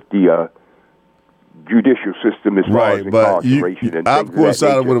coincided with the judicial system as far as incarceration and I've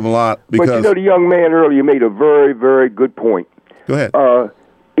coincided with him a lot because. But the young man earlier made a very, very good point. Go ahead.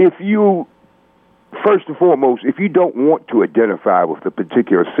 If you, first and foremost, if you don't want to identify with a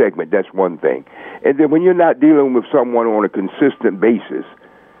particular segment, that's one thing. And then when you're not dealing with someone on a consistent basis,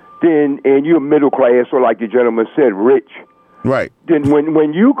 then, and you're middle class, or like the gentleman said, rich, right? Then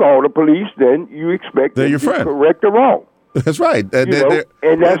when you call the police, then you expect them to correct or wrong. That's right. They're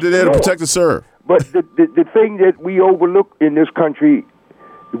that's there to protect and serve. But the thing that we overlook in this country,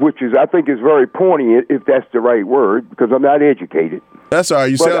 which is I think is very poignant, if that's the right word, because I'm not educated. That's all right.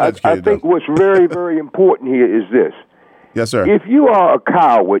 You sound educated. I think what's very, very important here is this. Yes, sir. If you are a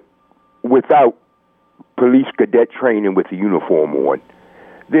coward without police cadet training with a uniform on,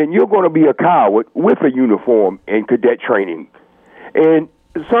 then you're going to be a coward with a uniform and cadet training. And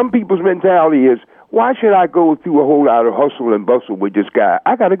some people's mentality is, why should I go through a whole lot of hustle and bustle with this guy?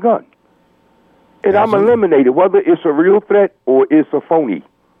 I got a gun. And I'm eliminated, whether it's a real threat or it's a phony.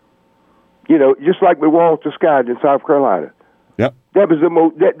 Just like with Walter Scott in South Carolina. Yep. That was the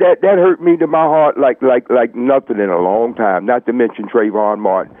most that hurt me to my heart like nothing in a long time. Not to mention Trayvon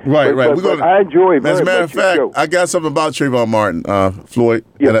Martin. Right. But I enjoy it. As a matter of fact, I got something about Trayvon Martin, Floyd.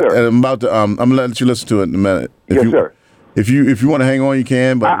 Yes, sir. And I'm about to. I'm gonna let you listen to it in a minute. Sir. If you want to hang on, you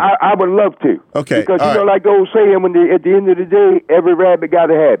can. But I would love to. Okay. Because like the old saying, at the end of the day, every rabbit got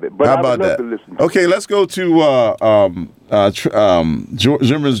to have it. But how I about would love that? to listen to Okay, let's go to George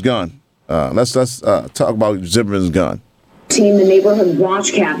Zimmerman's gun. Let's talk about Zimmerman's gun. The neighborhood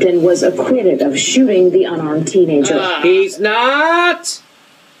watch captain was acquitted of shooting the unarmed teenager. He's not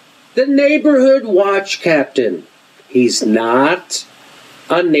the neighborhood watch captain. He's not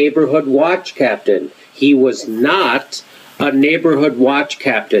a neighborhood watch captain. He was not a neighborhood watch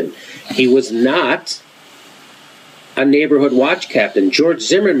captain. He was not a neighborhood watch captain. George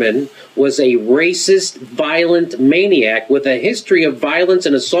Zimmerman was a racist, violent maniac with a history of violence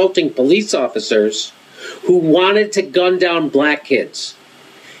and assaulting police officers who wanted to gun down black kids.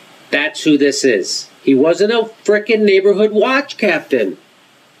 That's who this is. He wasn't a frickin' neighborhood watch captain.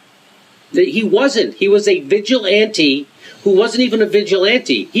 He wasn't. He was a vigilante who wasn't even a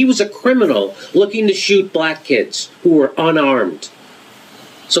vigilante. He was a criminal looking to shoot black kids who were unarmed.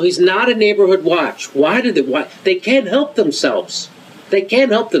 So he's not a neighborhood watch. Why? They can't help themselves. They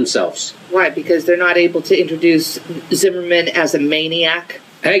can't help themselves. Why? Because they're not able to introduce Zimmerman as a maniac?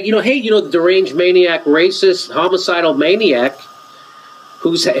 Hey, the deranged maniac, racist, homicidal maniac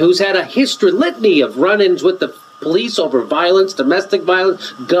who's had a litany of run-ins with the police over violence, domestic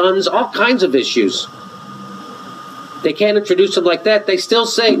violence, guns, all kinds of issues. They can't introduce him like that. They still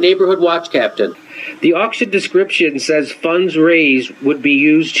say neighborhood watch captain. The auction description says funds raised would be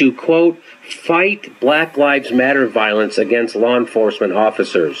used to, quote, fight Black Lives Matter violence against law enforcement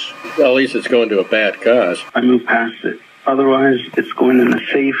officers. Well, at least it's going to a bad cause. I moved past it. Otherwise, it's going in the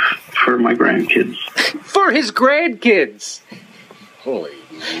safe for my grandkids. For his grandkids! Holy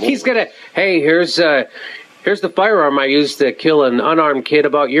He's gonna, hey, here's the firearm I used to kill an unarmed kid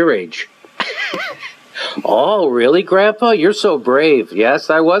about your age. Oh, really, Grandpa? You're so brave. Yes,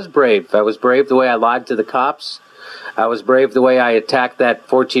 I was brave. I was brave the way I lied to the cops. I was brave the way I attacked that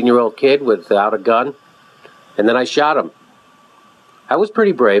 14-year-old kid without a gun. And then I shot him. I was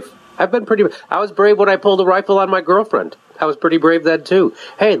pretty brave. I was brave when I pulled a rifle on my girlfriend. I was pretty brave then, too.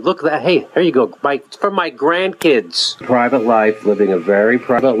 Hey, look at that. Hey, here you go. From my grandkids. Private life, living a very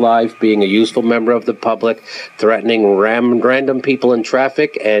private life, being a useful member of the public, threatening random people in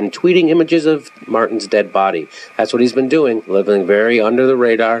traffic, and tweeting images of Martin's dead body. That's what he's been doing, living very under the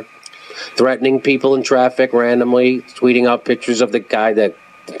radar, threatening people in traffic randomly, tweeting out pictures of the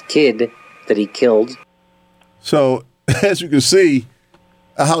kid that he killed. So, as you can see,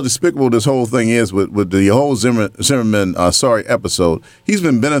 how despicable this whole thing is with the whole Zimmerman episode. He's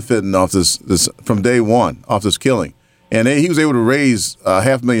been benefiting off this from day one, off this killing. And he was able to raise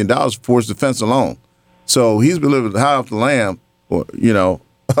 $500,000 for his defense alone. So he's been living high off the land,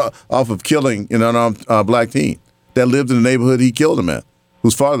 off of killing an unarmed black teen that lived in the neighborhood he killed him at,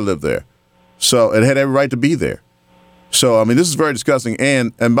 whose father lived there. So it had every right to be there. So, I mean, this is very disgusting.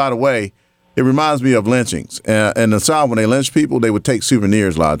 And by the way, it reminds me of lynchings. In the South, when they lynch people, they would take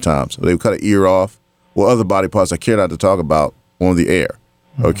souvenirs a lot of times. So they would cut an ear off or other body parts I care not to talk about on the air.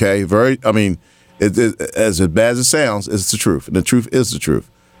 Okay? as bad as it sounds, it's the truth. And the truth is the truth.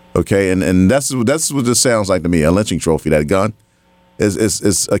 Okay, and that's what this sounds like to me. A lynching trophy. That gun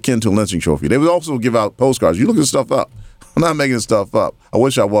is akin to a lynching trophy. They would also give out postcards. You look this stuff up. I'm not making this stuff up. I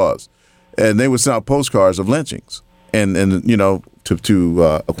wish I was. And they would send out postcards of lynchings, and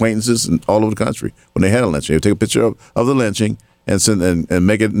to acquaintances and all over the country when they had a lynching. They would take a picture of the lynching and send and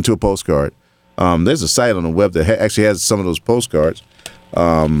make it into a postcard. There's a site on the web that actually has some of those postcards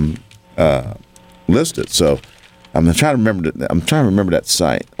listed. So I'm trying to remember that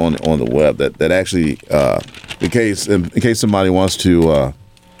site on the web that actually, in case somebody wants to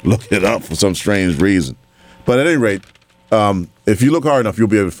look it up for some strange reason. But at any rate, if you look hard enough, you'll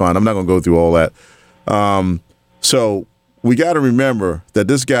be able to find. I'm not going to go through all that. So we got to remember that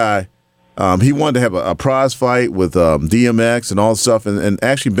this guy, he wanted to have a prize fight with DMX and all this stuff, and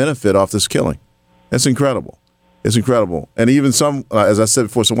actually benefit off this killing. It's incredible. It's incredible. And even some, as I said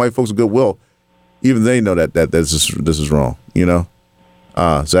before, some white folks of goodwill, even they know that this is wrong. You know,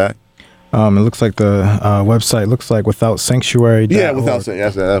 Zach. It looks like the website looks like Without Sanctuary. Yeah, Without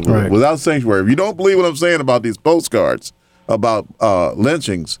Sanctuary. Right. Without Sanctuary. If you don't believe what I'm saying about these postcards about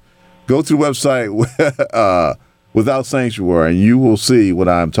lynchings, go to the website Without Sanctuary, and you will see what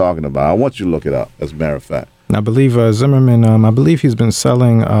I'm talking about. I want you to look it up, as a matter of fact. And I believe Zimmerman, I believe he's been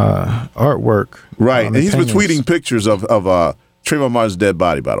selling artwork. Right, and he's been tweeting pictures of Trayvon Martin's dead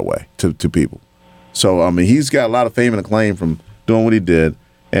body, by the way, to people. So, I mean, he's got a lot of fame and acclaim from doing what he did,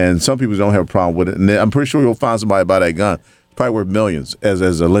 and some people don't have a problem with it. And I'm pretty sure he'll find somebody buy that gun. It's probably worth millions as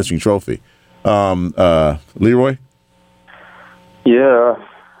a lynching trophy. Leroy? Yeah.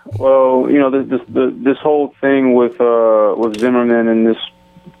 Well, you know, this whole thing with Zimmerman and this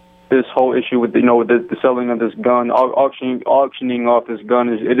whole issue with with the selling of this gun, auctioning off this gun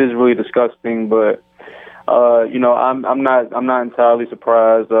is really disgusting. But I'm not entirely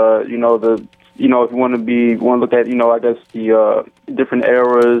surprised. If you want to look at I guess the different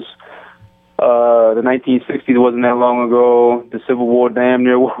eras. The 1960s wasn't that long ago. The Civil War damn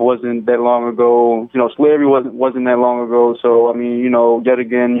near wasn't that long ago. Slavery wasn't that long ago. So I mean, yet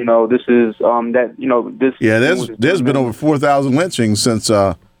again, this is this. Yeah, there's been over 4,000 lynchings since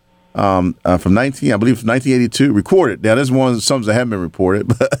from 1982 recorded. Now there's some that haven't been reported,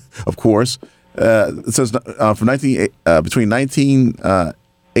 but of course, it says from between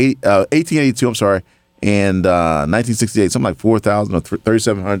 1882, and 1968, something like 4,000 or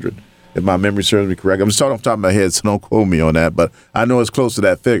 3,700. If my memory serves me correct. I'm just talking off the top of my head, so don't quote me on that, but I know it's close to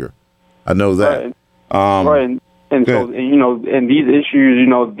that figure. I know that. Right. And so, and these issues,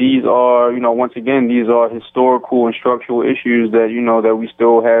 these are, once again, these are historical and structural issues that, that we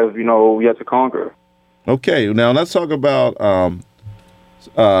still have, yet to conquer. Okay. Now let's talk about,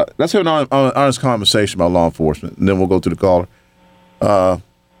 let's have an honest conversation about law enforcement, and then we'll go to the caller.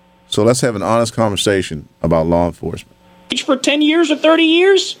 So let's have an honest conversation about law enforcement. For 10 years or 30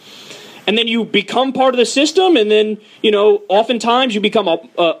 years, and then you become part of the system, and then, oftentimes you become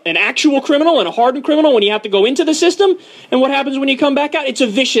an actual criminal and a hardened criminal when you have to go into the system. And what happens when you come back out? It's a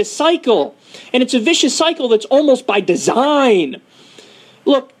vicious cycle. And it's a vicious cycle that's almost by design.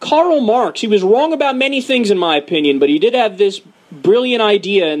 Look, Karl Marx, he was wrong about many things in my opinion, but he did have this brilliant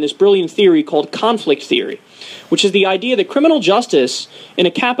idea and this brilliant theory called conflict theory, which is the idea that criminal justice in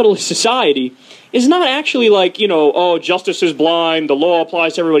a capitalist society is not actually like, justice is blind, the law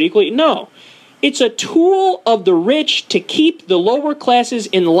applies to everybody equally. No. It's a tool of the rich to keep the lower classes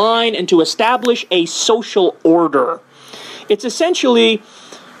in line and to establish a social order. It's essentially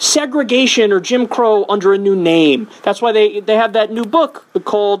segregation or Jim Crow under a new name. That's why they have that new book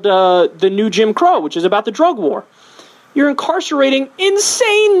called The New Jim Crow, which is about the drug war. You're incarcerating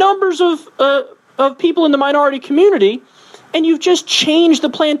insane numbers of people in the minority community, and you've just changed the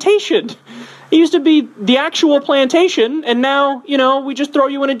plantation. It used to be the actual plantation, and now, we just throw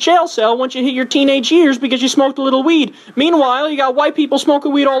you in a jail cell once you hit your teenage years because you smoked a little weed. Meanwhile, you got white people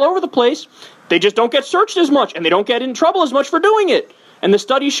smoking weed all over the place. They just don't get searched as much, and they don't get in trouble as much for doing it. And the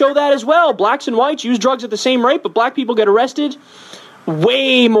studies show that as well. Blacks and whites use drugs at the same rate, but black people get arrested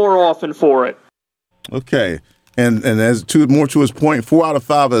way more often for it. Okay. And as more to his point, 4 out of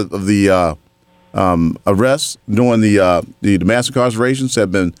 5 of the arrests during the mass incarcerations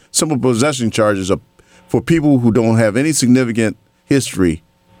have been simple possession charges for people who don't have any significant history,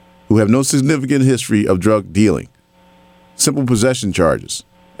 who have no significant history of drug dealing. Simple possession charges.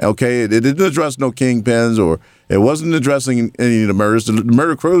 Okay, it didn't address no kingpins, or it wasn't addressing any of the murders. The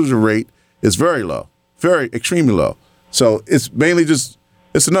murder closure rate is very low, extremely low. So it's mainly it's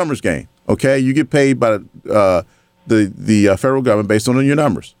a numbers game. Okay, you get paid by the federal government based on your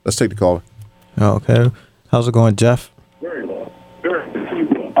numbers. Let's take the caller. Okay. How's it going, Jeff? Very low.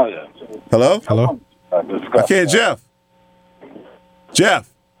 Oh, yeah. Hello? Hello? I can't, Jeff. Jeff.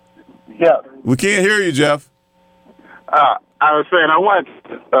 Yeah. We can't hear you, Jeff. I was saying I wanted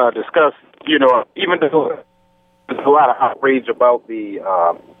to discuss, even though there's a lot of outrage about the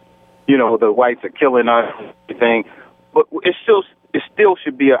whites are killing us and everything, but it still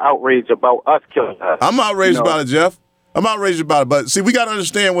should be an outrage about us killing us. I'm outraged about it, Jeff. I'm outraged about it. But see, we got to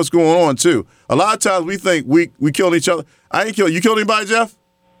understand what's going on, too. A lot of times we think we killing each other. I ain't killing. You killed anybody, Jeff?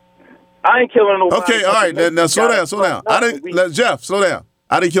 I ain't killing nobody. Okay, all right. Now slow down. Jeff, slow down.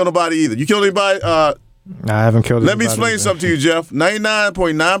 I didn't kill nobody either. You killed anybody? I haven't killed Let anybody me explain either. something to you, Jeff.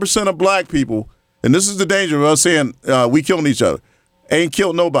 99.9% of black people, and this is the danger of us saying we killing each other, ain't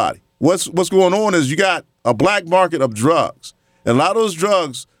killed nobody. What's going on is you got a black market of drugs. And a lot of those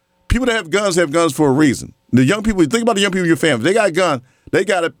drugs, people that have guns for a reason. The young people, think about the young people in your family. They got a gun. They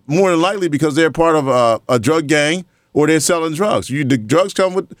got it more than likely because they're part of a drug gang or they're selling drugs. The guns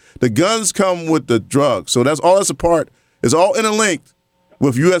come with the drugs. So that's a part. It's all interlinked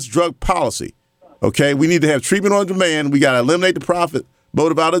with U.S. drug policy. Okay, we need to have treatment on demand. We got to eliminate the profit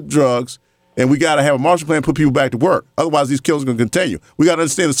motive out of drugs, and we got to have a Marshall Plan, put people back to work. Otherwise, these kills are going to continue. We got to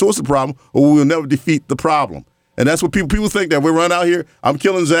understand the source of the problem, or we will never defeat the problem. And that's what people think, that we run out here, I'm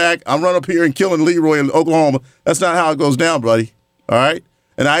killing Zach, I'm running up here and killing Leroy in Oklahoma. That's not how it goes down, buddy. All right?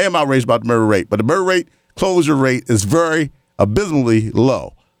 And I am outraged about the murder rate, but the murder rate, closure rate is very abysmally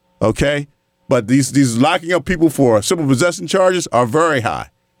low. Okay? But these locking up people for simple possession charges are very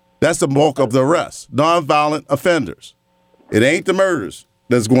high. That's the bulk of the arrests, nonviolent offenders. It ain't the murders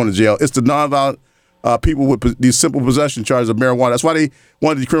that's going to jail. It's the nonviolent people with these simple possession charges of marijuana. That's why they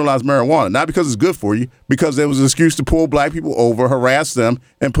wanted to decriminalize marijuana. Not because it's good for you, because there was an excuse to pull black people over, harass them,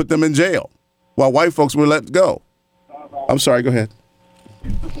 and put them in jail, while white folks were let go. I'm sorry, go ahead.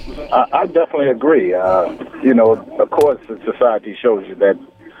 I definitely agree. Of course, the society shows you that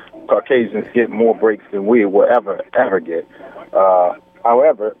Caucasians get more breaks than we will ever get.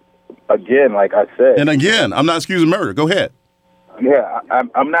 However, again, like I said... And again, I'm not excusing murder. Go ahead. Yeah,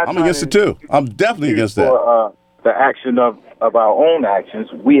 I'm not... I'm against it, too. I'm definitely against that. For the action of our own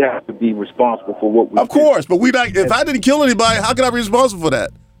actions, we have to be responsible for what we do. Of course, but if I didn't kill anybody, how could I be responsible for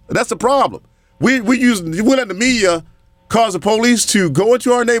that? That's the problem. We let the media cause the police to go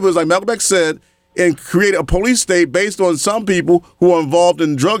into our neighborhoods, like Malcolm X said, and create a police state based on some people who are involved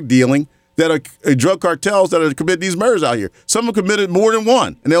in drug dealing, that are drug cartels that are committing these murders out here. Some have committed more than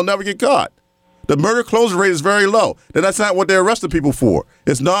one, and they'll never get caught. The murder closure rate is very low. Then that's not what they're arresting people for.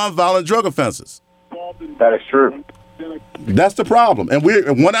 It's nonviolent drug offenses. That is true. That's the problem. And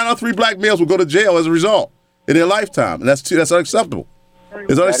 1 out of 3 black males will go to jail as a result in their lifetime, and that's unacceptable.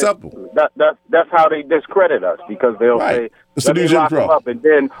 It's unacceptable. That's how they discredit us, because they'll say, it's the new let me Jim lock Crow. him up, and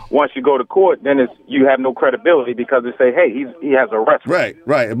then once you go to court, then you have no credibility, because they say, hey, he has a record.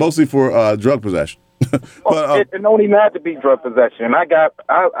 Right, and mostly for drug possession. But, it don't even have to be drug possession.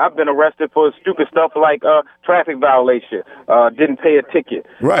 I've been arrested for stupid stuff like traffic violation, didn't pay a ticket,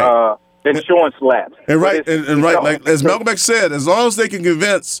 right, insurance lapse. And like as Malcolm X said, as long as they can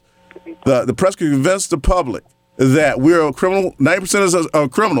convince the press can convince the public that we're a criminal, 90% of us are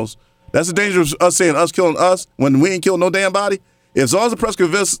criminals. That's the danger of us saying us killing us when we ain't killed no damn body. As long as the press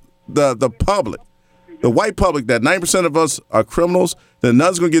convince the public, the white public, that 90% of us are criminals, then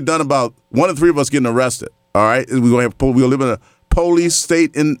nothing's going to get done about 1 in 3 of us getting arrested. All right? We're going to live in a police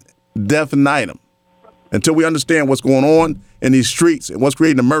state indefinitum until we understand what's going on in these streets and what's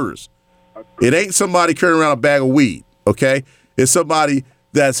creating the murders. It ain't somebody carrying around a bag of weed, okay? It's somebody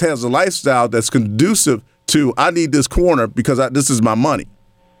that has a lifestyle that's conducive to, I need this corner because this is my money,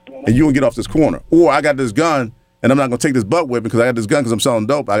 and you won't get off this corner. Or I got this gun, and I'm not going to take this butt whipping because I got this gun because I'm selling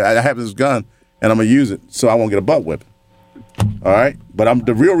dope. I have this gun, and I'm going to use it so I won't get a butt whipping. All right? But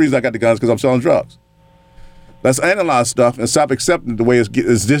the real reason I got the gun is because I'm selling drugs. Let's analyze stuff and stop accepting the way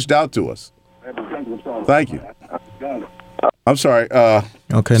it's dished out to us. Thank you. I'm sorry.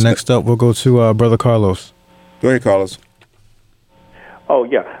 Okay, next up, we'll go to Brother Carlos. Go ahead, Carlos. Oh,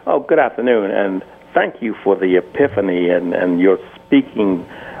 yeah. Oh, good afternoon, and thank you for the epiphany and your speaking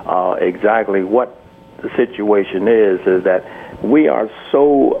exactly what the situation is that we are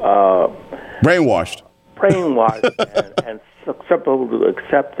so... brainwashed and susceptible to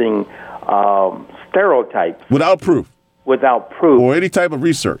accepting stereotypes. Without proof. Or any type of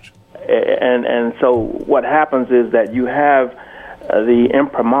research. And so what happens is that you have the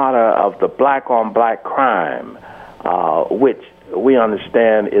imprimatur of the black-on-black crime, which we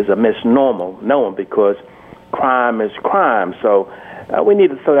understand is a misnomer, known because crime is crime. So we need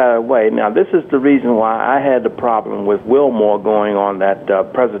to throw that away. Now, this is the reason why I had the problem with Wilmore going on that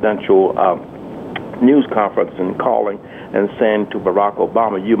presidential news conference and calling and saying to Barack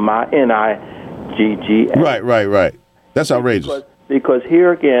Obama, "You my NIGGA." Right. That's outrageous. Because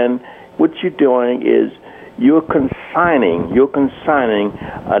here again, what you're doing is you're consigning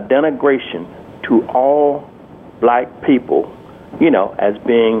a denigration to all black people, as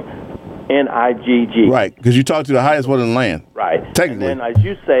being NIGG. Right, because you talk to the highest one in the land. Right. Technically. And then, as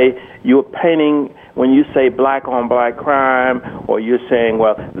you say, you're painting, when you say black on black crime, or you're saying,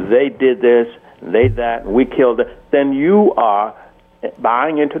 well, they did this, they that, and we killed it, then you are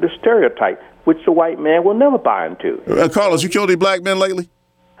buying into the stereotype, which the white man will never buy into. Carlos, you killed any black men lately?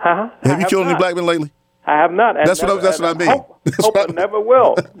 Huh? Have you killed any black men lately? I have not. And that's what I mean. Hope never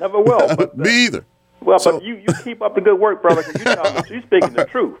will. But, me either. Well, but you keep up the good work, brother, because you're speaking the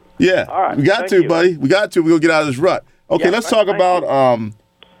truth. Yeah. All right. We got to, buddy. We got to. We're going to get out of this rut. Okay, let's talk about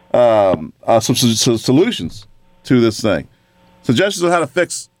some solutions to this thing. Suggestions on how to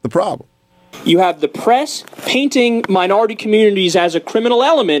fix the problem. You have the press painting minority communities as a criminal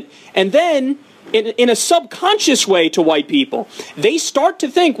element, and then, in a subconscious way to white people, they start to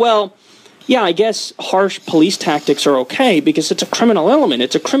think, well, yeah, I guess harsh police tactics are okay because it's a criminal element.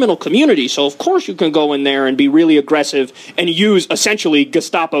 It's a criminal community, so of course you can go in there and be really aggressive and use, essentially,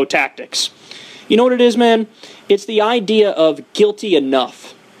 Gestapo tactics. You know what it is, man? It's the idea of guilty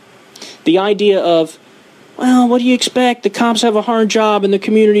enough. The idea of, well, what do you expect? The cops have a hard job and the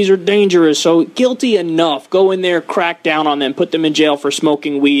communities are dangerous, so guilty enough. Go in there, crack down on them, put them in jail for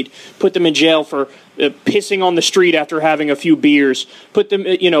smoking weed, put them in jail for pissing on the street after having a few beers, put them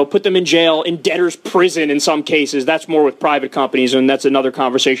in jail, in debtor's prison in some cases. That's more with private companies, and that's another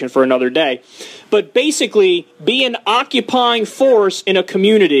conversation for another day. But basically, be an occupying force in a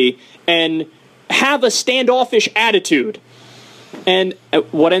community and have a standoffish attitude. And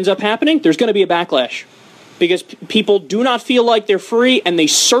what ends up happening? There's going to be a backlash. Because people do not feel like they're free, and they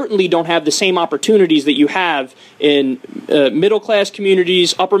certainly don't have the same opportunities that you have in middle-class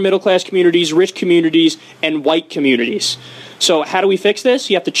communities, upper-middle-class communities, rich communities, and white communities. So how do we fix this?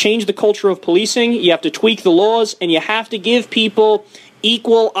 You have to change the culture of policing, you have to tweak the laws, and you have to give people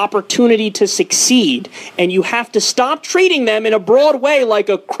equal opportunity to succeed. And you have to stop treating them in a broad way like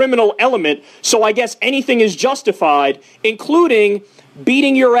a criminal element, so I guess anything is justified, including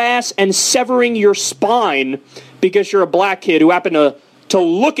beating your ass and severing your spine because you're a black kid who happened to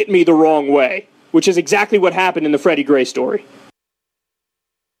look at me the wrong way, which is exactly what happened in the Freddie Gray story.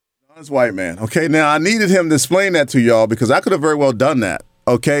 Honest white man. Okay, now I needed him to explain that to y'all because I could have very well done that.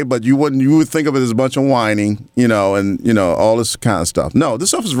 Okay, but you would think of it as a bunch of whining, and all this kind of stuff. No, this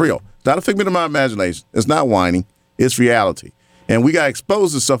stuff is real. It's not a figment of my imagination. It's not whining. It's reality. And we got to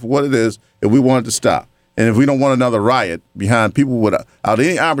expose this stuff for what it is if we want it to stop. And if we don't want another riot behind people without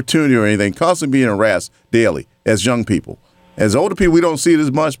any opportunity or anything, constantly being harassed daily as young people. As older people, we don't see it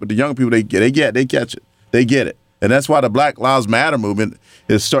as much, but the young people, they catch it. They get it. And that's why the Black Lives Matter movement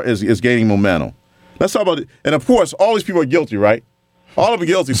is gaining momentum. Let's talk about it. And, of course, all these people are guilty, right? All of them are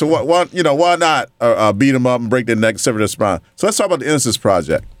guilty. So why not beat them up and break their neck, sever their spine? So let's talk about the Innocence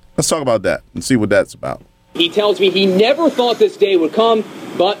Project. Let's talk about that and see what that's about. He tells me he never thought this day would come,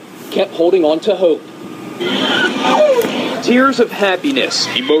 but kept holding on to hope. Tears of happiness.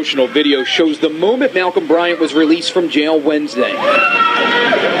 Emotional video shows the moment Malcolm Bryant was released from jail Wednesday.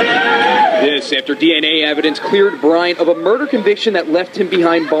 This after DNA evidence cleared Bryant of a murder conviction that left him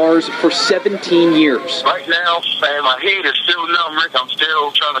behind bars for 17 years. Right now, man, my head is still numb, Rick. I'm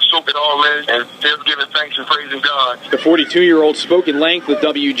still trying to soak it all in and still giving thanks and praising God. The 42-year-old spoke in length with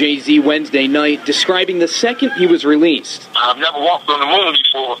WJZ Wednesday night, describing the second he was released. I've never walked on the moon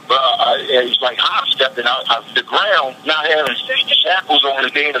before, but it's like hop-stepping out the ground, not having shackles on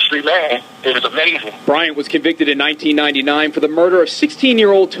and being a free man. It was amazing. Bryant was convicted in 1999 for the murder of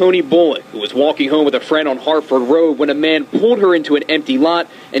 16-year-old Tony Bullock, who was walking home with a friend on Hartford Road when a man pulled her into an empty lot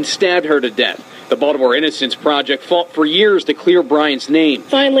and stabbed her to death. The Baltimore Innocence Project fought for years to clear Bryant's name.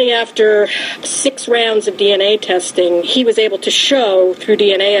 Finally, after 6 rounds of DNA testing, he was able to show through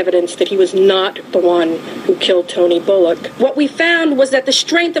DNA evidence that he was not the one who killed Tony Bullock. What we found was that the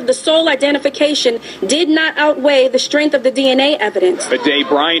strength of the sole identification did not outweigh the strength of the DNA evidence. A day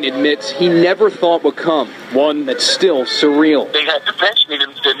Bryant admits he never thought would come, one that's still surreal. They had to pinch me to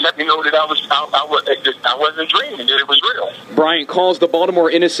let me know that I wasn't dreaming, that it was real. Bryant calls the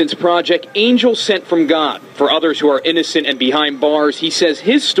Baltimore Innocence Project angels sent from God. For others who are innocent and behind bars, he says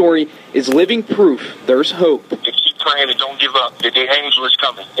his story is living proof there's hope. To keep praying and don't give up, that the angel is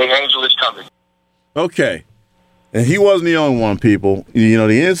coming. The angel is coming. Okay. And he wasn't the only one, people. The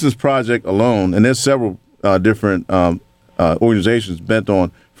Innocence Project alone, and there's several different organizations bent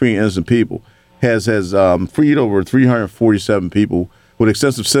on freeing innocent people, has freed over 347 people with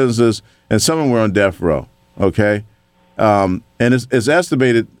extensive sentences, and some of them were on death row. Okay, and it's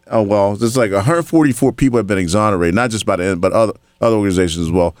estimated. There's like 144 people have been exonerated, not just by the end, but other organizations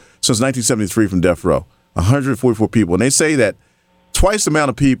as well, since 1973 from death row. 144 people, and they say that twice the amount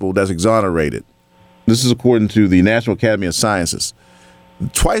of people that's exonerated. This is according to the National Academy of Sciences.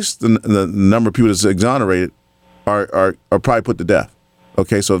 Twice the number of people that's exonerated are probably put to death.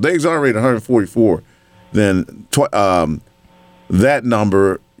 Okay, so if they exonerate 144, then that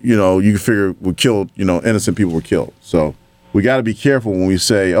number, you can figure would kill, innocent people were killed. So we got to be careful when we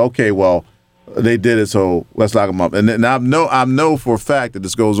say, okay, well, they did it, so let's lock them up. And I know for a fact that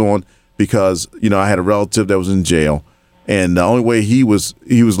this goes on because, I had a relative that was in jail, and the only way he was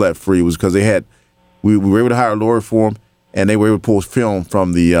let free was because we were able to hire a lawyer for him, and they were able to pull film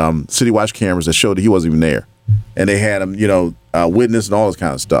from the city watch cameras that showed that he wasn't even there. And they had him, witness and all this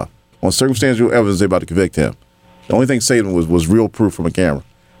kind of stuff. On circumstantial evidence, they're about to convict him. The only thing saved him was real proof from a camera.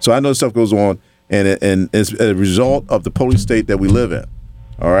 So I know stuff goes on, and it's a result of the police state that we live in.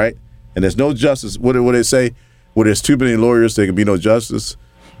 All right? And there's no justice. What do they say? Where there's too many lawyers, there can be no justice.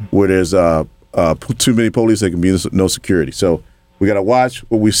 Where there's too many police, there can be no security. So we got to watch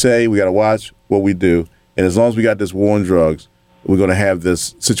what we say. We got to watch what we do. And as long as we got this war on drugs, we're going to have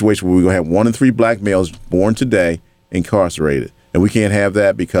this situation where we're going to have 1 in 3 black males born today incarcerated. And we can't have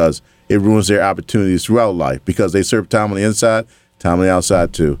that because it ruins their opportunities throughout life because they serve time on the inside, time on the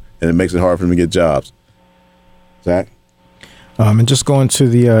outside too. And it makes it hard for them to get jobs. Zach? And just going to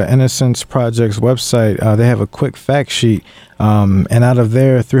the Innocence Project's website, they have a quick fact sheet. And out of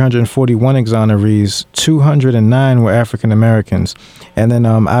their 341 exonerees, 209 were African Americans. And then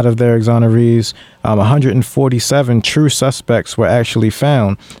out of their exonerees, 147 true suspects were actually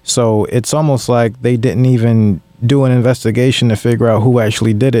found. So it's almost like they didn't even do an investigation to figure out who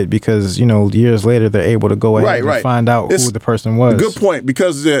actually did it because, years later they're able to go ahead and find out who the person was. Good point,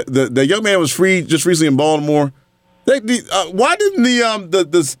 because the young man was freed just recently in Baltimore. Why didn't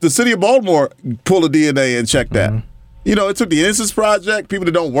the city of Baltimore pull the DNA and check that? Mm-hmm. It took the Innocence Project, people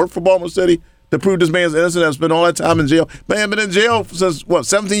that don't work for Baltimore City, to prove this man's innocent. Have spent all that time in jail. Man, been in jail since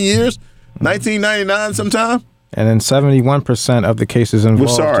 17 years, 1999 sometime. And then 71% of the cases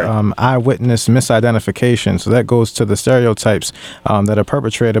involved eyewitness misidentification. So that goes to the stereotypes that are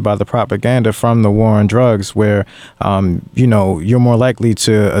perpetrated by the propaganda from the war on drugs, where, you're more likely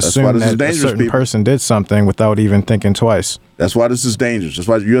to assume that a certain person did something without even thinking twice. That's why this is dangerous. That's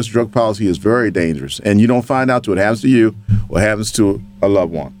why the U.S. drug policy is very dangerous. And you don't find out till it happens to you or happens to a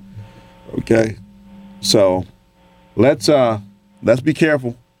loved one. Okay? So let's be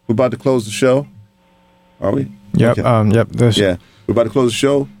careful. We're about to close the show. Are we? Yep. Okay. Yeah. We're about to close the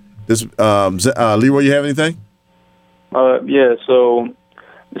show. This Leroy, you have anything? Yeah. So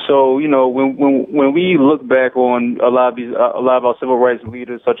when we look back on a lot of our civil rights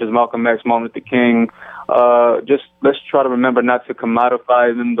leaders, such as Malcolm X, Martin Luther King, just let's try to remember not to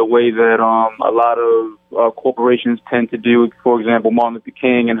commodify them the way that a lot of corporations tend to do. For example, Martin Luther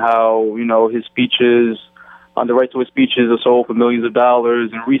King and how his speeches. The right to his speeches are sold for millions of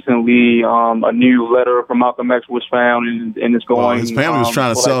dollars, and recently a new letter from Malcolm X was found, and it's going. His family was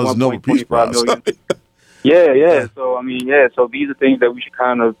trying to sell his Nobel Peace Prize. Yeah. So so these are things that we should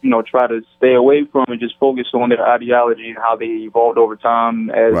kind of try to stay away from and just focus on their ideology and how they evolved over time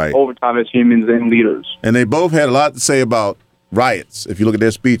as humans and leaders. And they both had a lot to say about riots. If you look at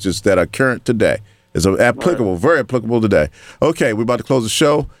their speeches that are current today, it's applicable, very applicable today. Okay, we're about to close the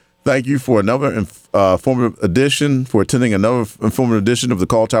show. Thank you for another informative edition, for attending another informative edition of the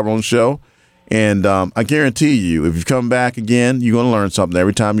Carl Tyrone Show. And I guarantee you, if you come back again, you're going to learn something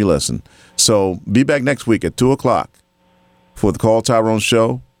every time you listen. So be back next week at 2 o'clock for the Carl Tyrone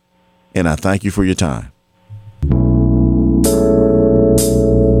Show. And I thank you for your time.